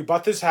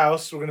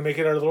house. We're going to make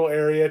it our little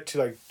area to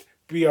like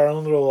be our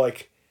own little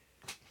like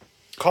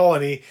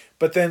colony.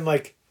 But then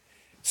like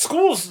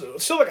school's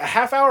still like a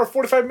half hour,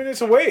 45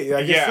 minutes away.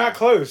 Like it's not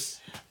close.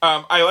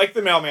 I like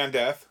the mailman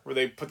death where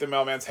they put the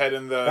mailman's head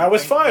in the... That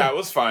was fun. That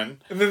was fun.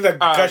 And then the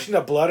gushing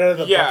the blood out of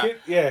the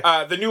bucket.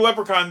 Yeah. The new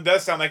Leprechaun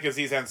does sound like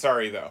Aziz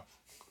Ansari, though.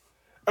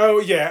 Oh,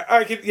 yeah.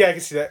 I can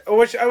see that.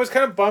 Which I was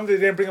kind of bummed they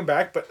didn't bring him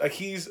back, but like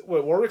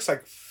Warwick's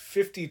like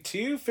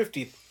 52,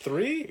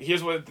 53?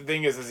 Here's what the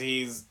thing is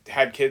he's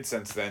had kids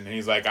since then, and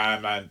he's like,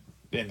 I'm not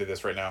into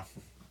this right now.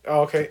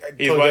 Oh, okay.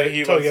 He wants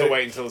to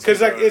wait until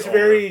because like it's older.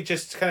 Very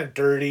just kind of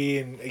dirty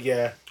and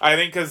yeah. I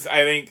think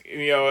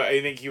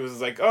he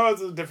was like, oh,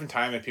 it's a different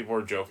time and people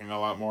were joking a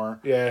lot more.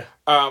 Yeah.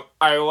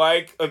 I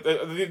like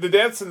the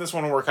deaths in this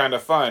one were kind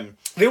of fun.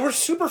 They were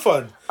super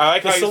fun. I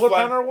like the solar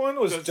panel one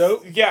was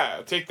dope.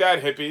 Yeah, take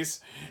that,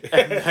 hippies.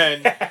 And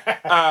then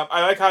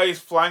I like how he's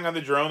flying on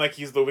the drone like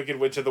he's the Wicked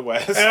Witch of the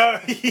West.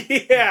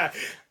 Yeah.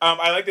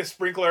 I like the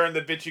sprinkler in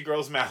the bitchy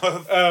girl's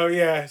mouth. Oh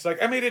yeah, it's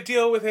like I made a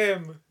deal with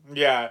him.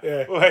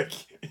 Yeah. Like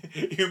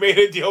you made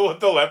a deal with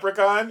the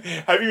Leprechaun.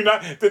 Have you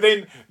not? Did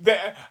they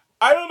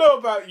I don't know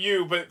about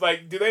you, but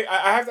like, do they?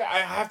 I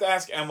have to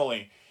ask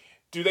Emily.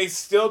 Do they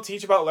still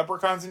teach about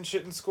leprechauns and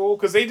shit in school?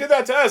 Because they did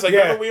that to us. Like,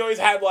 remember we always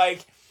had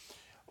like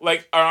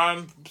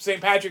on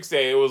St. Patrick's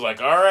Day, it was like,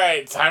 all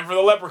right, time for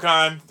the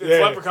leprechaun.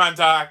 It's leprechaun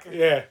talk.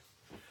 Yeah.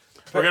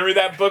 We're gonna read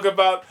that book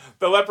about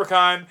the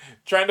leprechaun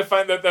trying to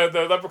find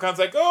the leprechaun's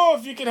like, oh,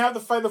 if you can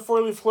find the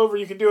 4-leaf clover,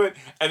 you can do it.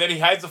 And then he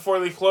hides the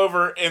 4-leaf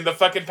clover in the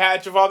fucking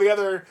patch of all the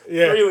other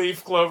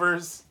 3-leaf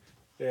clovers.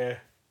 Yeah.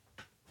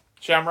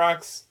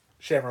 Shamrocks.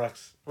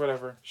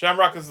 Whatever.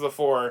 Shamrock is the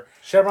 4.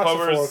 Shamrock's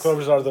the 4.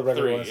 Clovers are the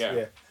regular ones.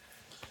 Yeah.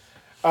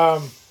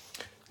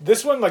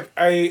 This one, like,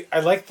 I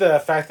like the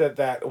fact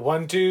that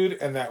one dude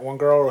and that one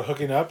girl were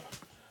hooking up,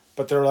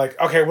 but they're like,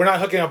 okay, we're not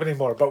hooking up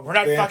anymore, but we're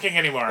not fucking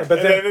anymore.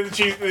 But then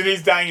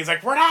he's dying. He's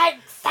like, we're not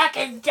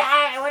fucking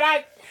dying. We're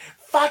not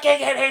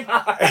fucking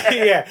anymore.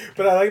 Yeah,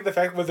 but I like the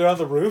fact when they're on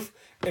the roof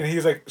and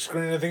he's like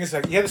screwing in the thing. It's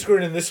like you have to screw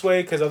it in this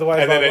way because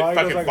otherwise, And then blah, it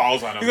blah. fucking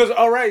falls on him. He goes,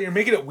 "All right, you're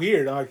making it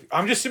weird."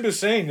 I'm just simply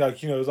saying,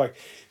 like, it's like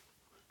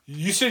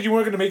you said you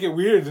weren't going to make it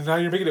weird, and now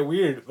you're making it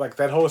weird. Like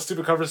that whole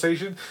stupid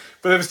conversation,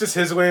 but it was just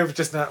his way of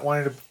just not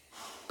wanting to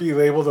be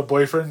labeled a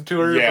boyfriend to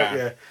her. Yeah. But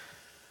yeah.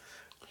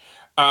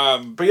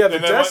 But yeah, the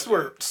deaths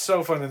were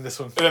so fun in this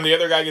one. And then the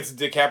other guy gets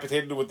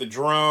decapitated with the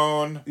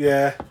drone.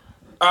 Yeah.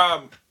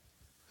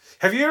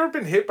 Have you ever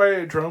been hit by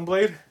a drone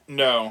blade?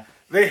 No.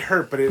 They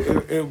hurt, but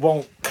it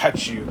won't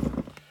cut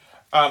you.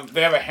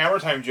 They have a hammer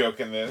time joke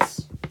in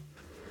this.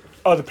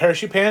 Oh, the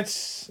parachute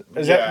pants?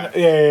 Is Yeah. that?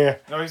 Yeah.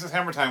 No, he says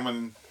hammer time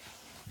when...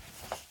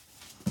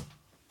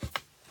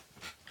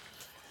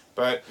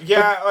 But,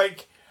 yeah,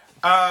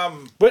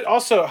 But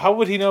also, how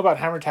would he know about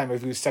hammer time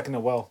if he was stuck in a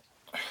well?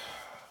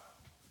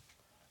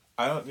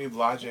 I don't need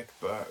logic,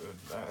 but...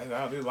 I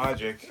don't need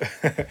logic.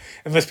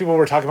 Unless people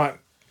were talking about,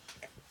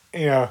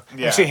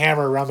 MC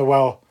Hammer around the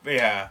well.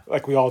 Yeah.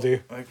 Like we all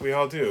do. Like we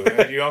all do.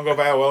 You don't go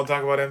by a well and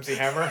talk about MC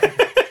Hammer?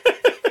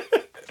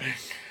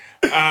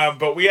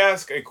 But we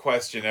ask a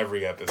question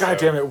every episode. God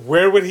damn it,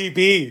 where would he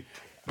be?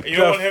 You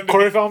don't want him to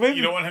Corey be, Feldman?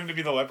 You don't want him to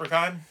be the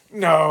Leprechaun?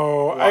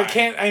 No, Why? I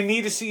can't. I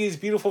need to see his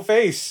beautiful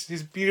face.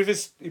 His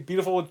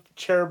beautiful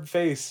cherub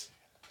face.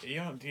 He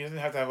doesn't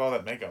have to have all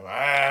that makeup.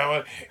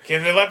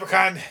 Can the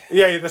Leprechaun?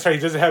 Yeah, that's right.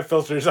 He doesn't have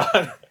filters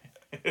on.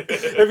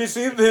 Have you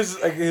seen his?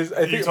 I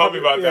think You told me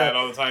about that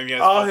all the time. He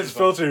has all his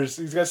filters.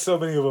 He's got so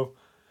many of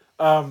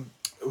them.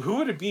 Who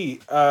would it be?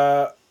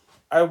 I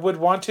would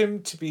want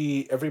him to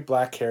be every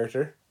black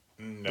character,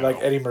 like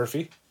Eddie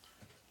Murphy.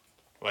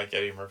 Like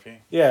Eddie Murphy?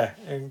 Yeah,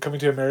 and Coming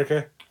to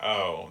America.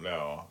 Oh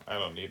no, I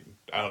don't need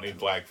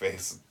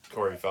blackface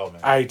Corey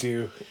Feldman. I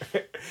do,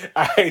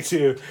 I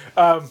do.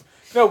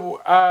 No,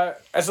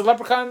 as a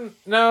Leprechaun,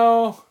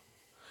 no.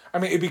 I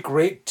mean, it'd be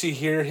great to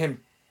hear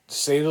him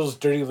say those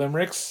dirty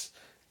limericks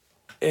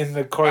in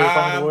the Corey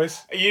Feldman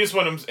voice. You just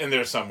want him in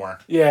there somewhere.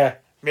 Yeah.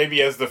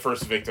 Maybe as the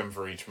first victim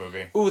for each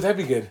movie. Ooh, that'd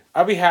be good.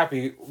 I'd be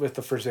happy with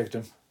the first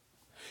victim.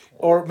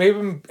 Or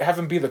maybe have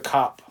him be the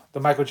cop, the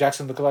Michael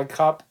Jackson lookalike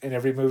cop in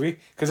every movie.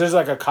 Because there's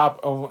like a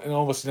cop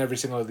almost in every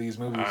single of these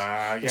movies.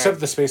 Yeah.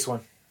 Except the space one.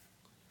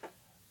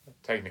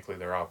 Technically,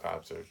 they're all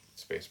cops. They're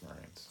space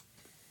marines.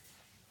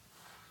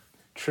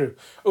 True.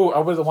 Ooh, I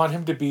would want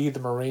him to be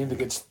the Marine that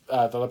gets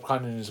the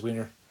Leprechaun in his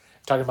wiener.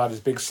 Talking about his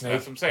big snake.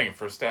 That's what I'm saying.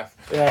 First death.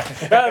 Yeah.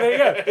 Oh, there you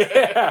go.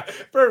 Yeah.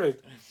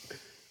 Perfect.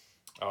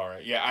 All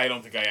right. Yeah, I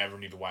don't think I ever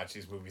need to watch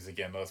these movies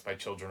again unless my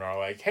children are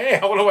like, hey,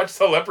 I want to watch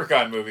the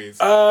Leprechaun movies.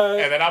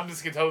 And then I'm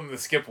just going to tell them to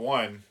skip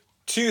 1.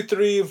 2,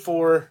 3, and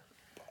 4.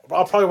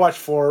 I'll probably watch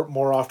 4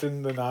 more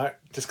often than not,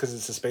 just because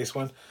it's a space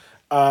one.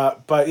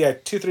 But yeah,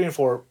 2, 3, and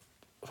 4,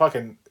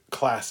 fucking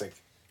classic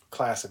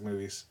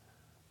movies.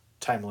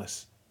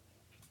 Timeless.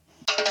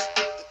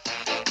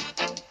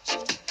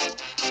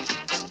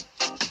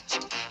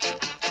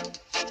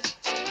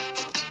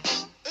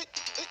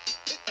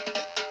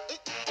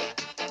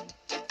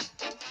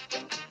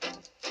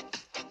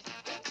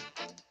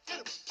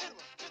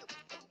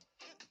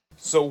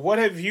 So what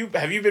have you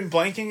been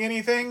blanking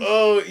anything?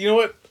 Oh, you know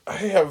what? I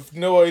have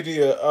no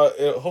idea.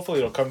 Hopefully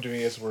it'll come to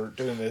me as we're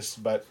doing this,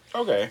 but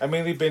Okay. I've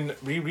mainly been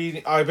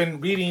rereading. I've been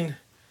reading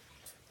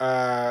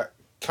Count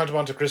of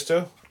Monte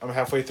Cristo. I'm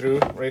halfway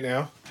through right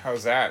now.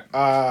 How's that?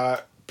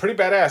 Pretty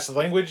badass. The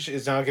language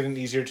is now getting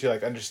easier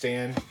to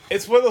understand.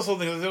 It's one of those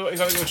things.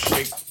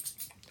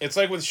 It's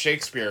like with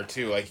Shakespeare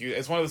too. Like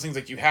it's one of those things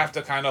like you have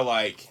to kind of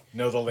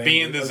Know the language,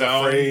 be in the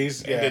zone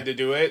phrase, and to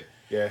do it.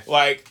 Yeah.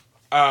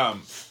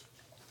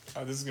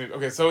 Oh, this is good.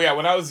 Okay, so yeah,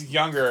 when I was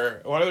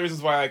younger, one of the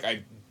reasons why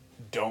I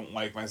don't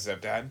like my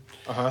stepdad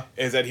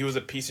is that he was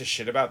a piece of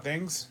shit about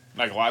things,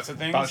 like lots of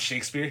things. About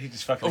Shakespeare, he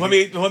just fucking. Let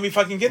me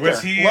fucking get there.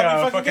 Was he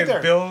let me fucking get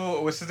there.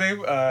 Bill? What's his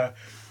name?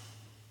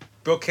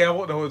 Bill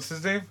Campbell. No, what's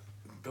his name?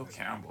 Bill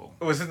Campbell.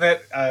 Wasn't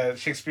that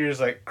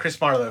Shakespeare's Chris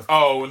Marlowe?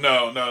 Oh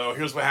no!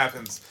 Here's what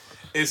happens: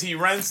 is he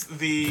rents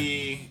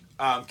the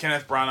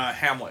Kenneth Branagh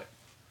Hamlet.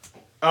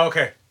 Oh,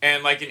 okay.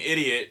 And like an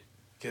idiot.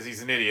 Because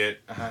he's an idiot,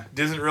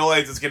 doesn't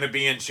realize it's going to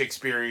be in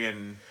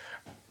Shakespearean.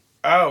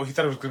 Oh, he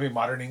thought it was going to be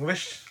modern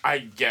English? I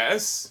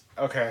guess.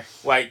 Okay.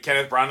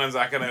 Kenneth Branagh's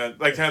not going to...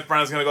 Kenneth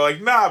Branagh's going to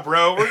go nah,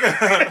 bro, we're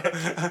going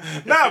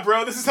to... Nah,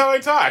 bro, this is how I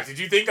talk. Did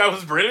you think I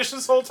was British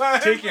this whole time?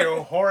 Take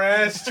your whore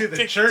ass to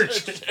the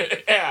church.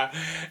 Yeah.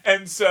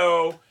 And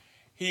so,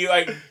 he,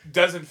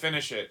 doesn't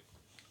finish it.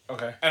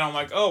 Okay. And I'm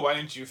like, oh, why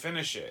didn't you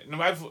finish it?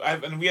 And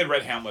and we had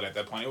read Hamlet at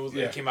that point.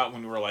 It came out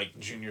when we were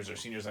juniors or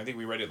seniors. I think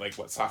we read it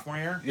sophomore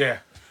year. Yeah.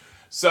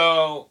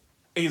 So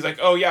he's like,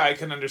 oh yeah, I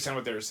couldn't understand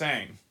what they were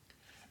saying,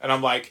 and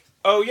I'm like,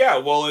 oh yeah,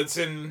 well it's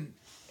in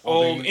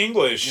old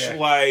English.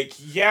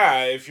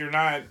 Yeah. If you're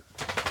not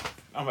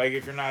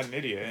an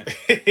idiot,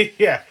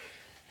 yeah,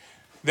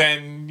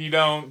 then you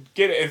don't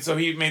get it. And so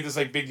he made this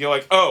big deal,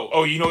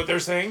 oh, you know what they're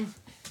saying,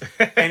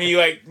 and he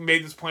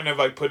made this point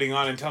of putting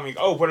on and telling me,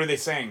 oh, what are they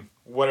saying?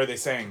 What are they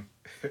saying?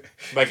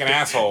 Like an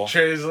asshole.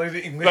 Translate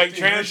it English.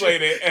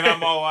 Translate it, and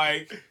I'm all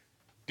like,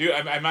 dude,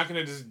 I'm not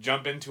gonna just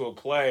jump into a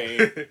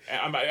play.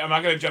 I'm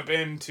not gonna jump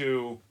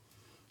into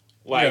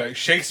like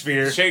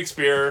Shakespeare.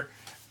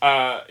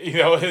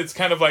 It's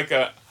kind of like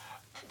a.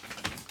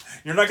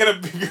 You're not gonna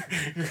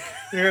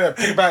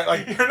pick back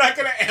like you're not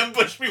gonna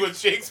ambush me with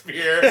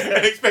Shakespeare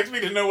and expect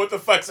me to know what the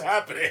fuck's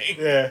happening.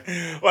 Yeah.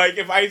 Like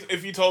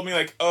if you told me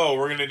like, oh,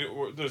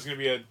 there's gonna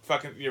be a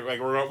fucking we're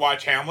gonna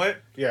watch Hamlet.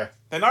 Yeah.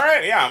 Then all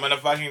right, yeah, I'm gonna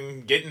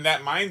fucking get in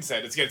that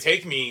mindset. It's gonna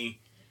take me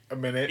a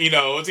minute.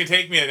 It's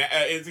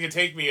gonna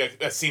take me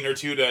a scene or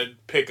two to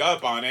pick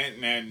up on it,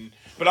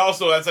 but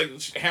also that's like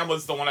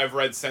Hamlet's the one I've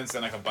read since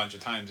then like a bunch of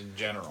times in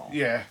general.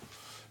 Yeah.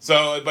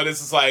 So, but it's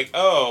just like,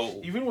 oh,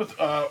 even with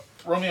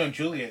Romeo and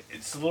Juliet,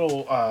 it's a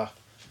little.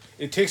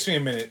 It takes me a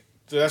minute.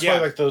 So that's why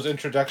like those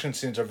introduction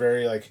scenes are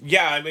very like.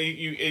 Yeah, I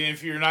mean,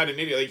 if you're not an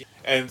idiot, like,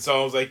 and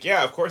so I was like,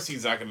 yeah, of course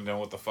he's not gonna know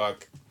what the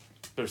fuck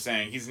they're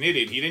saying. He's an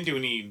idiot. He didn't do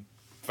any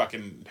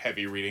fucking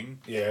heavy reading.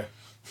 Yeah.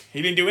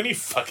 He didn't do any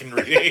fucking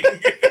reading.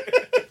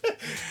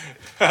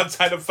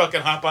 Outside of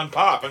fucking Hop on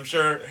Pop, I'm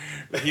sure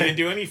he didn't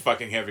do any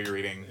fucking heavy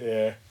reading.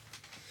 Yeah.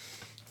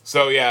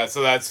 So yeah,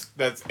 so that's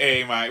that's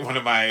why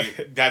my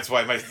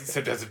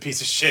stepdad's a piece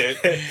of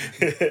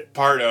shit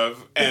part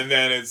of, and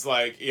then it's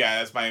like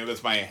that's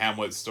my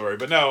Hamlet story.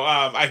 But no,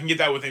 I can get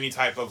that with any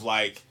type of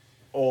like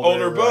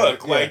older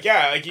book, like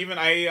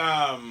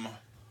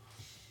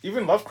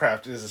even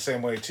Lovecraft is the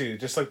same way too.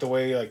 Just like the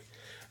way like,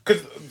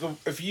 because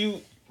if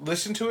you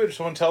listen to it, if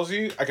someone tells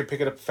you, I could pick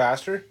it up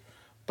faster,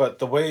 but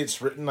the way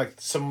it's written, like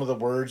some of the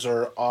words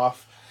are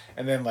off,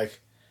 and then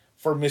like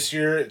for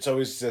Monsieur, it's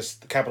always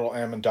just capital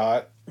M and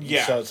dot.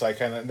 Yeah. So it's like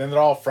kind of, and then they're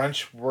all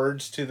French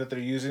words too that they're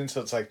using.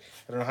 So it's like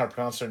I don't know how to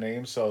pronounce their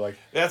names. So like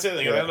that's the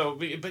thing. I don't know,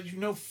 but you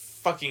know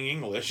fucking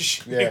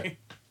English. Yeah.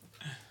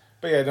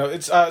 But yeah, no,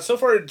 it's so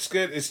far it's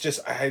good. It's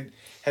just I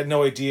had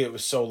no idea it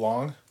was so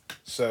long.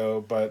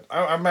 So, but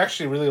I'm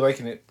actually really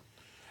liking it.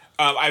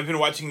 I've been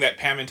watching that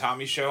Pam and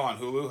Tommy show on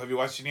Hulu. Have you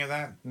watched any of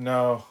that?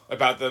 No.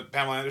 About the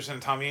Pamela Anderson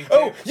and Tommy?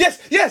 Oh,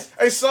 yes!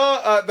 I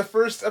saw the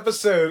first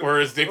episode. Where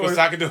his dick was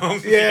talking to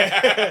him?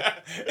 Yeah.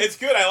 It's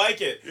good. I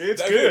like it.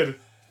 It's good.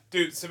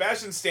 Dude,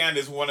 Sebastian Stan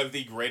is one of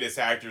the greatest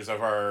actors of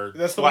our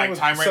That's the one with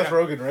time Seth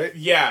Rogen, right?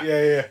 Yeah.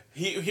 Yeah.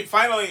 He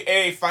finally,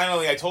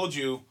 I told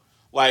you,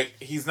 like,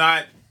 he's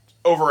not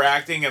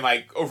overacting and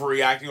like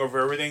overreacting over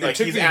everything. Like,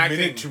 he's acting. It took me a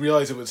minute to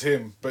realize it was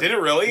him. But did it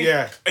really?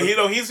 Yeah.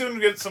 He's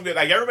doing some good.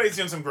 Like, everybody's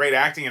doing some great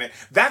acting in it.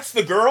 That's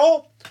the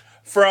girl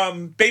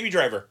from Baby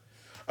Driver.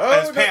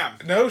 Oh, Pam.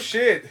 No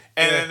shit.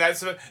 And then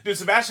that's dude.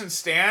 Sebastian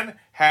Stan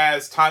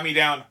has Tommy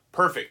down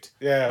perfect.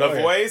 Yeah.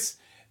 The voice,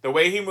 the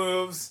way he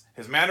moves,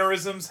 his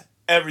mannerisms,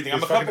 everything.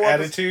 His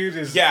attitude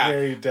is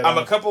very dead I'm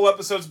on. a couple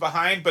episodes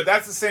behind, but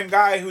that's the same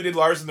guy who did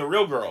Lars and the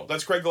Real Girl.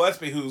 That's Craig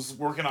Gillespie, who's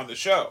working on the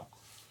show,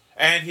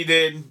 and he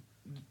did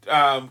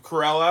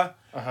Cruella,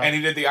 and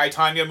he did the I,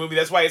 Tonya movie.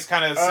 That's why it's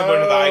kind of similar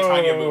to the I,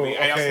 Tonya movie.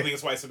 Okay. I also think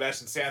it's why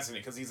Sebastian Stan's in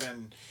it, because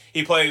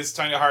he plays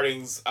Tonya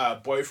Harding's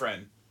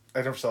boyfriend.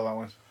 I never saw that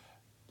one.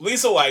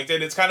 Lisa liked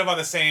it. It's kind of on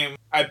the same.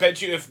 I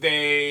bet you if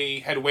they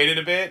had waited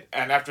a bit,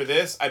 and after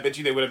this, I bet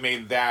you they would have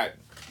made that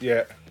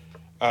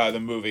the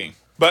movie.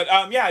 But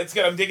it's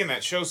good. I'm digging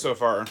that show so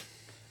far.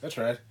 That's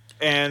right.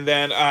 And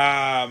then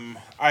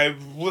I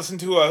listened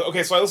to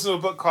a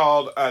book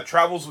called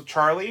Travels with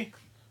Charlie.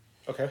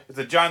 Okay. It's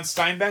a John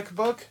Steinbeck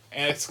book,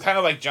 and it's kind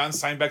of like John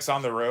Steinbeck's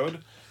On the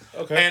Road.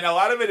 Okay. And a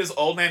lot of it is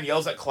Old Man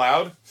Yells at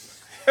Cloud.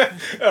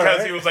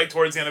 Because he was like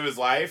towards the end of his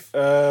life.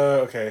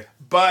 Okay.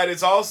 But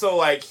it's also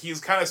like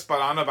he's kind of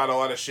spot on about a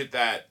lot of shit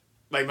that,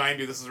 like, mind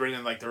you, this is written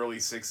in like the early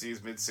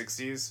 60s, mid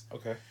 60s.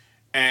 Okay.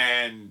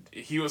 And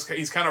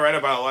he's kind of right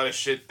about a lot of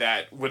shit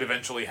that would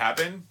eventually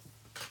happen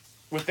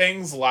with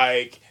things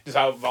like just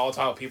how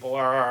volatile people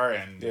are,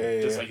 and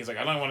like he's like,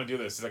 I don't want to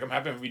do this. He's like, I'm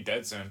happy to be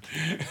dead soon.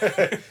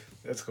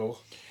 That's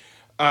cool.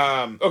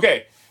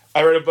 Okay.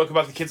 I read a book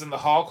about the kids in the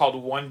hall called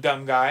One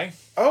Dumb Guy.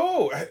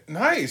 Oh,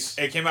 nice.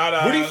 It came out.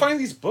 Where do you find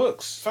these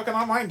books? Fucking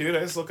online, dude. I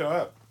just look it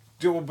up.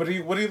 Dude, what do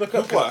you look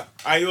up? Hoopla.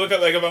 I look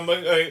at, like,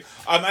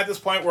 if I'm at this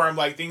point where I'm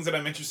like, things that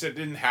I'm interested in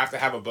didn't have to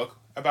have a book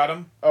about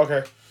them.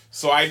 Okay.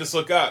 So I just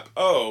look up,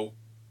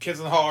 kids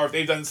in the hall, or if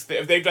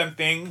they've done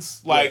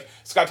things like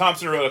Scott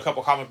Thompson wrote a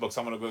couple comic books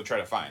I'm gonna go try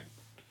to find.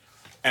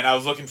 And I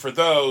was looking for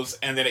those,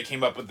 and then it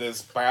came up with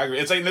this biography.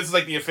 It's like, this is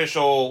like the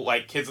official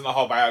like Kids in the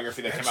Hall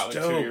biography that came out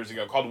like 2 years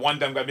ago, called One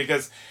Dumb Guy,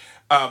 because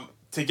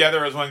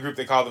together as one group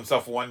they call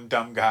themselves One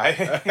Dumb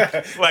Guy.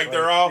 Like,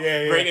 they're all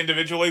great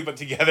individually, but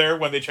together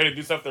when they try to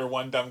do stuff, they're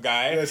one dumb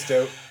guy. That's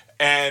dope.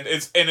 And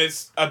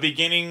it's a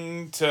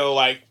beginning to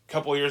like a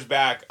couple years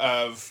back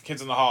of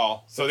Kids in the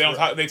Hall. So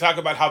they talk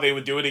about how they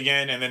would do it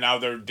again, and then now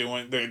they're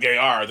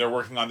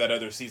working on that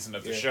other season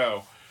of the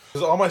show.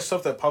 Because all my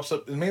stuff that pops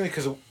up, mainly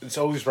because it's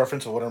always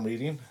reference to what I'm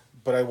reading,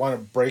 but I want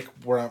to break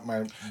where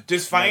I'm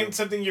just find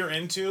something you're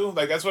into.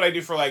 Like, that's what I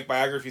do for like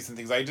biographies and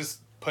things. I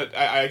just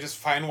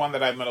find one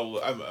that I'm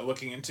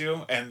looking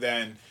into, and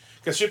then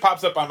because shit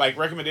pops up on like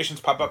recommendations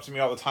pop up to me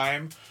all the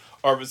time,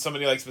 or if it's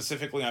somebody like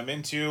specifically I'm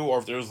into, or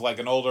if there's like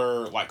an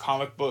older like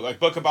comic book, like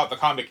book about the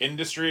comic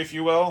industry, if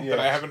you will, that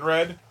I haven't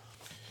read.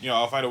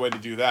 I'll find a way to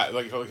do that.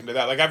 Like, look into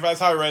that. Like, that's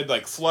how I read,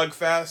 like,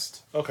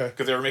 Slugfest. Okay.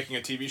 Because they were making a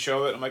TV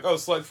show of it. I'm like, oh,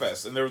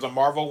 Slugfest. And there was a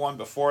Marvel one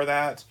before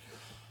that.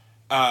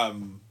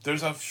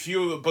 There's a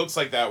few books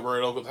like that where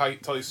it'll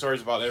tell you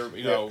stories about,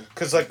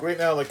 Because, like, right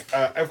now, like,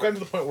 I've gotten to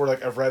the point where,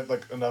 like, I've read,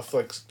 like, enough,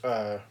 like,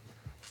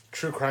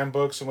 true crime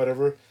books and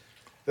whatever.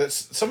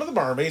 Some of them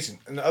are amazing,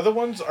 and the other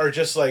ones are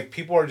just like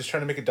people are just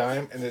trying to make a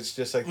dime, and it's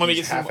just like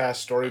these half-ass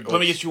storybooks. Let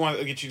me get you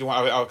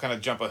one. I'll kind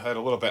of jump ahead a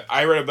little bit.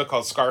 I read a book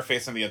called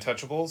Scarface and the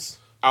Untouchables.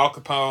 Al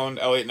Capone,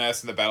 Elliot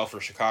Ness, and the Battle for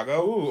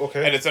Chicago. Ooh,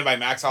 okay. And it's done by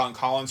Max Allan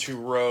Collins, who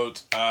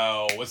wrote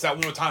what's that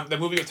one with the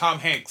movie with Tom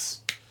Hanks,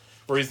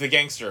 where he's the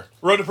gangster.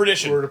 Road to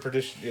Perdition. Road to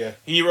Perdition, yeah.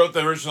 He wrote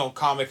the original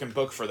comic and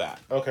book for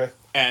that. Okay.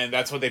 And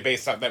that's what they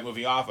based that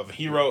movie off of.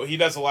 He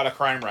does a lot of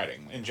crime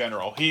writing in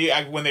general.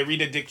 When they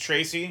redid Dick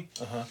Tracy.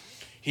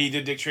 He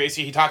did Dick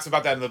Tracy. He talks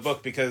about that in the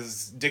book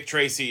because Dick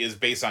Tracy is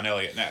based on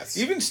Elliot Ness.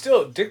 Even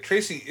still, Dick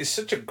Tracy is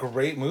such a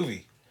great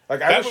movie. Like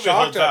that I was movie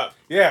shocked. Holds up.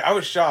 Yeah, I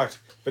was shocked,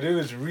 but it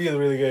was really,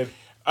 really good.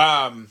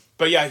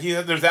 But yeah,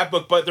 there's that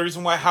book. But the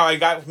reason why how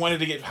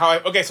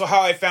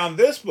I found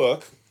this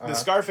book, the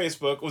Scarface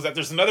book, was that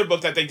there's another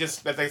book that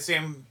they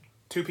same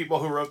two people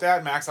who wrote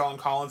that, Max Allan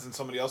Collins and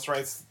somebody else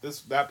writes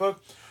that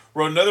book,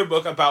 wrote another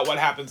book about what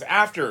happens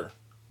after.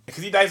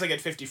 Because he dies like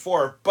at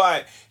 54,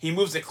 but he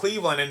moves to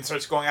Cleveland and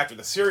starts going after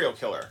the serial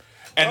killer.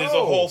 And there's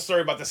a whole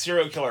story about the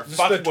serial killer. Is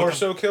this the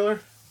torso killer?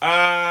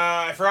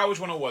 I forgot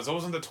which one it was. It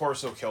wasn't the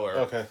torso killer.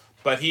 Okay.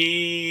 But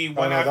he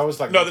went that was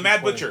like the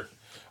Mad Butcher.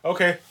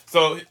 Okay.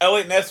 So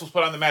Elliot Ness was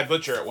put on the Mad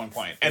Butcher at one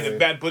point, and the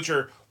Mad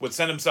Butcher would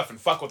send him stuff and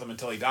fuck with him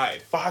until he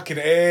died. Fucking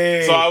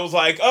A. So I was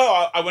like,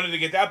 I wanted to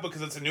get that book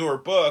because it's a newer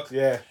book.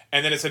 Yeah.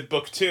 And then it said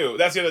book 2.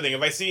 That's the other thing.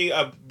 If I see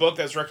a book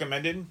that's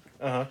recommended,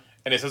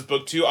 and it says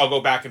book 2, I'll go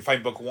back and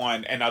find book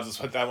 1, and I'll just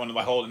put that one in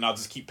my hold, and I'll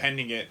just keep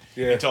pending it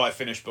until I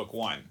finish book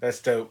 1.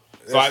 That's dope.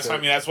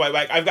 That's why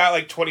like I've got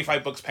like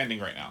 25 books pending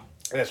right now.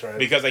 That's right.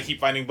 Because I keep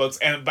finding books,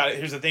 but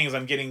here's the thing: is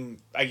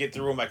I get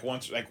through them like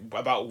once, like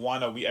about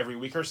one a week every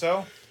week or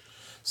so.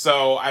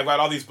 So I've got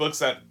all these books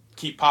that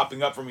keep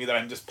popping up for me that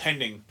I'm just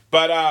pending.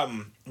 But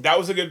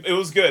it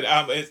was good.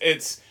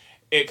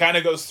 It kind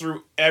of goes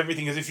through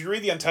everything. Because if you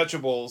read The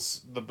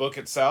Untouchables, the book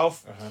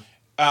itself.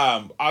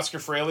 Oscar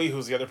Fraley,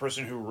 who's the other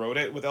person who wrote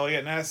it with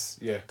Elliot Ness,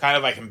 kind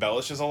of like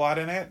embellishes a lot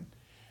in it.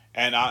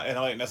 And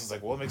Elliot Ness is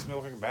like, well, it makes me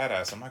look like a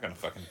badass. I'm not gonna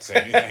fucking say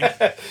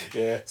anything.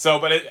 Yeah. So,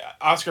 but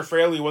Oscar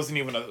Fraley wasn't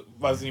even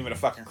a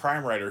fucking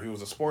crime writer. He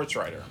was a sports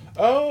writer.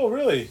 Oh,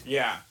 really?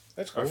 Yeah.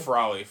 That's cool. Or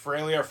Fraley,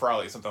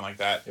 something like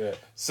that. Yeah.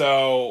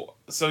 So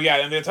yeah,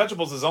 and The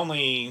Untouchables is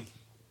only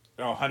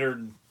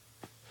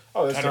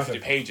 150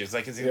 pages.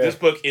 Like, this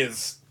book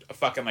is a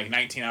fucking like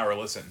 19-hour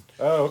listen.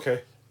 Oh,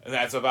 okay. And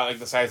that's about like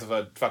the size of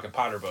a fucking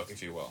Potter book,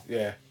 if you will.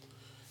 Yeah.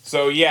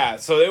 So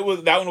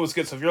that one was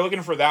good. So if you're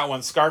looking for that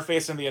one,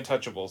 Scarface and The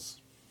Untouchables.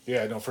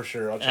 Yeah, no, for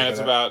sure. I'll check and it's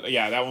about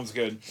that one's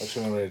good. I'm just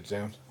gonna write it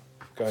down.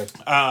 Go ahead.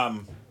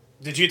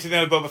 Did you get to the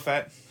end of Boba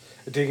Fett?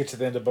 I did get to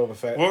the end of Boba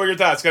Fett. What were your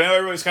thoughts? Because I know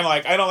everybody's kind of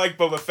like, I don't like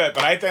Boba Fett,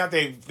 but I thought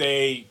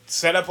they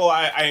set up a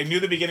lot. I knew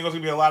the beginning was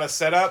going to be a lot of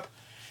setup,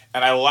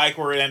 and I like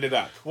where it ended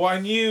up. Well,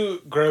 I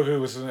knew Grogu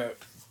was going to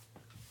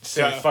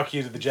say fuck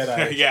you to the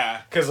Jedi.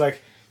 Yeah. Because,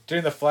 like,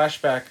 during the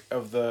flashback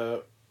of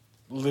the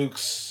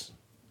Luke's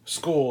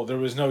school, there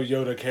was no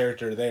Yoda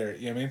character there.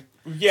 You know what I mean?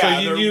 Yeah,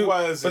 so there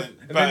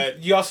wasn't.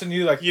 But you also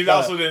knew, like... You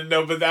also didn't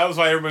know, but that was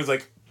why everybody was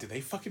like, did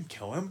they fucking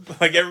kill him?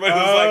 Like, everybody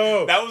was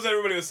like... That was what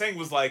everybody was saying,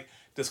 was like...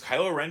 Does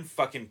Kylo Ren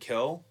fucking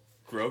kill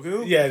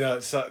Grogu? Yeah, no,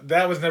 so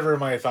that was never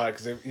my thought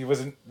because he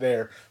wasn't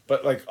there.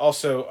 But like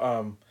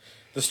also,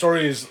 the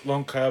story is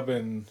Lone Cub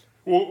and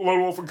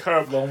Lone Wolf and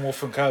Cub. Lone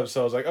Wolf and Cub.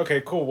 So I was like,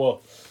 okay, cool.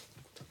 Well,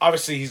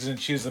 obviously he's gonna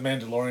choose the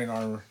Mandalorian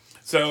armor.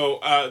 So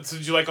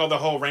did you like all the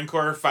whole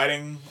Rancor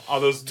fighting all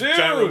those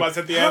giant robots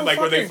at the end? Like,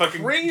 were they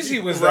fucking crazy?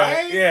 Was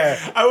right? That?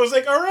 Yeah. I was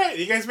like, all right,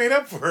 you guys made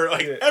up for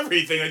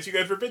everything that you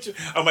guys were bitching.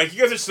 I'm like,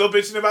 you guys are still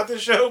bitching about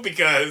this show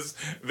because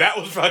that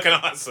was fucking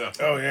awesome.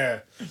 Oh yeah,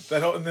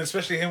 that whole, and then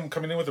especially him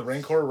coming in with the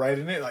Rancor right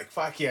in it, like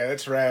fuck yeah,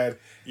 that's rad.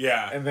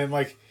 Yeah. And then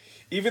like.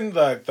 Even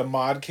the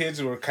mod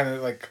kids were kind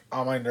of like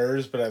on my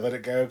nerves, but I let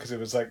it go because it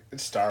was like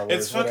it's Star Wars.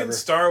 It's fucking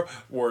Star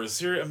Wars.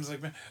 Here, I'm just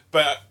like, man.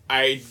 But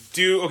I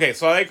do okay.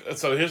 So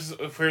here's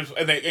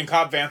and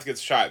Cobb Vanth gets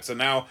shot. So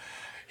now,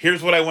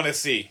 here's what I want to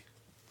see.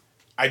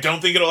 I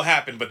don't think it'll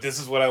happen, but this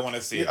is what I want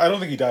to see. I don't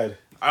think he died.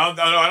 I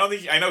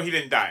know he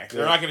didn't die. Yeah.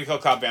 They're not going to kill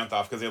Cobb Vanth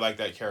off because they like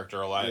that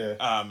character a lot.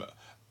 Yeah.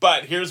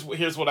 But here's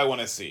what I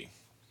want to see.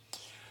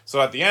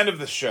 So at the end of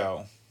the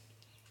show,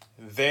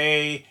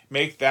 they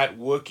make that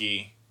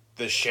Wookiee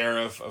the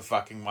sheriff of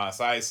fucking Mos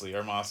Eisley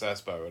or Mos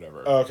Espa or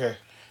whatever. Oh, okay.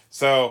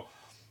 So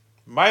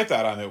my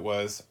thought on it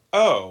was,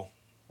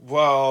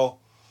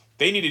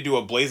 they need to do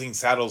a Blazing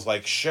Saddles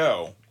like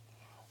show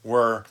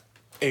where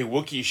a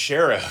Wookiee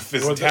sheriff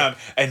is in town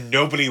and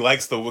nobody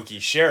likes the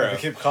Wookiee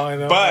sheriff. They keep calling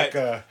him like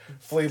a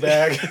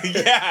Fleabag.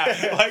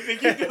 Yeah, like they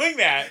keep doing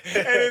that.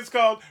 And it's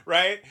called,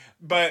 right?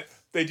 But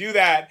they do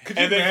that,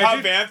 and then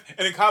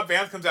Cobb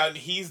Vanth comes out and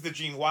he's the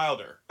Gene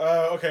Wilder.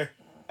 Okay.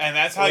 And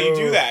that's how you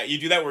do that. You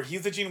do that where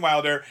he's the Gene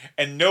Wilder,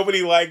 and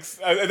nobody likes...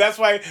 that's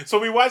why... So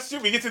we watched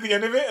it, we get to the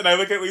end of it, and I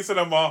look at Lisa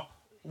and I'm all,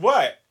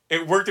 what?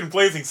 It worked in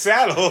Blazing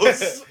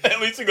Saddles.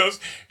 And Lisa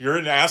goes, you're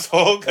an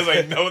asshole, because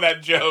I know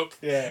that joke.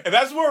 Yeah. And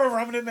that's more of a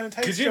Robin Hood Men in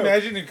Tights Could you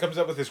imagine he comes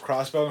up with his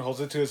crossbow and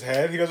holds it to his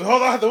head? He goes,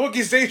 hold on, the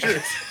Wookiee's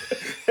dangerous.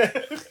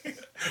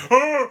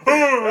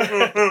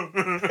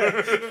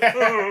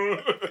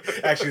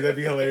 Actually, that'd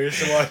be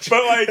hilarious to watch.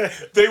 But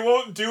like, they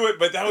won't do it.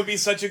 But that would be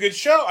such a good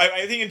show.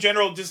 I think in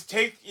general,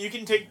 you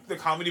can take the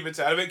comedy bits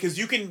out of it because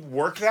you can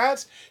work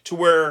that to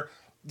where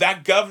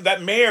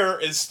that mayor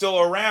is still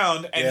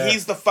around and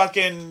he's the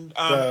fucking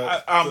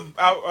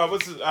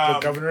what's his, the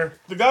governor.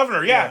 The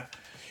governor, yeah.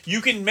 You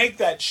can make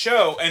that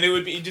show, and it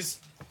would be just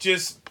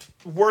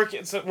work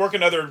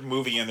another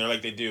movie in there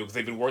like they do because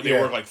they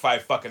work like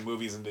 5 fucking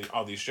movies into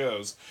all these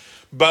shows.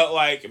 But,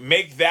 like,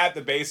 make that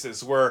the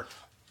basis where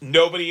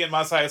nobody in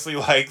Mos Eisley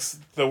likes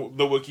the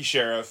Wookiee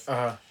sheriff.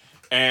 Uh-huh.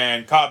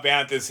 And Cobb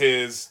Vanth is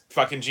his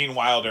fucking Gene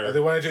Wilder. If they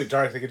want to do it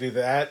dark, they could do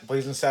that,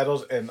 Blazing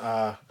Saddles, and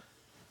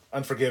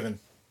Unforgiven.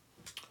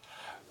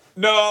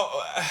 No.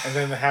 And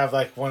then have,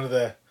 like, one of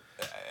the...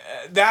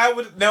 That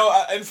would... No,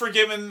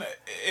 Unforgiven,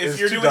 if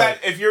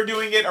you're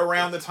doing it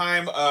around the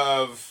time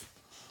of...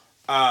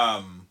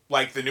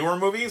 like the newer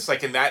movies,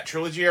 like in that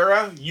trilogy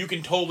era, you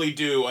can totally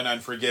do an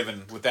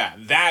Unforgiven with that.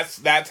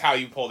 That's how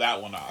you pull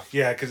that one off.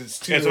 Yeah, because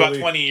it's about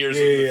 20 years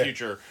in the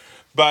future.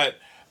 But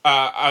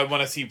I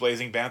want to see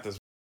Blazing Vanth as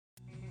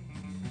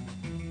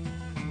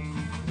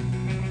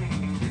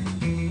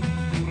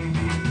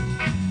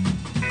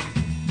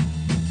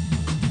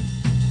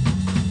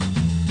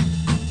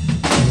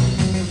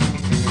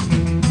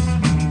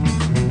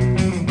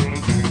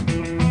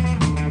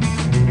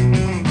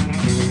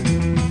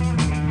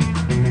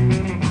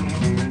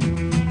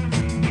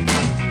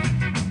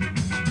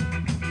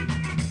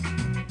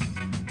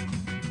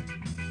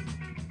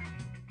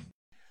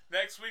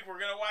Next week, we're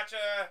going to watch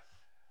a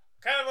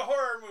kind of a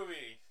horror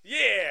movie.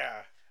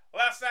 Yeah.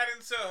 Last Night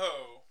in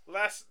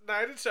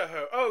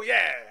Soho. Oh,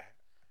 yeah.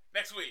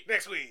 Next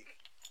week.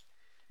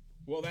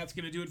 Well, that's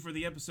going to do it for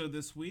the episode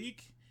this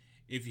week.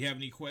 If you have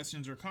any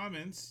questions or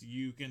comments,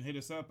 you can hit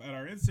us up at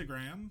our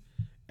Instagram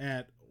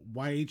at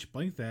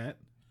YHBlankThat.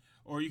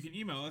 Or you can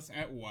email us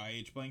at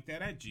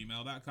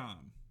yhblankthat@gmail.com.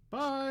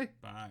 Bye.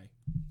 Bye.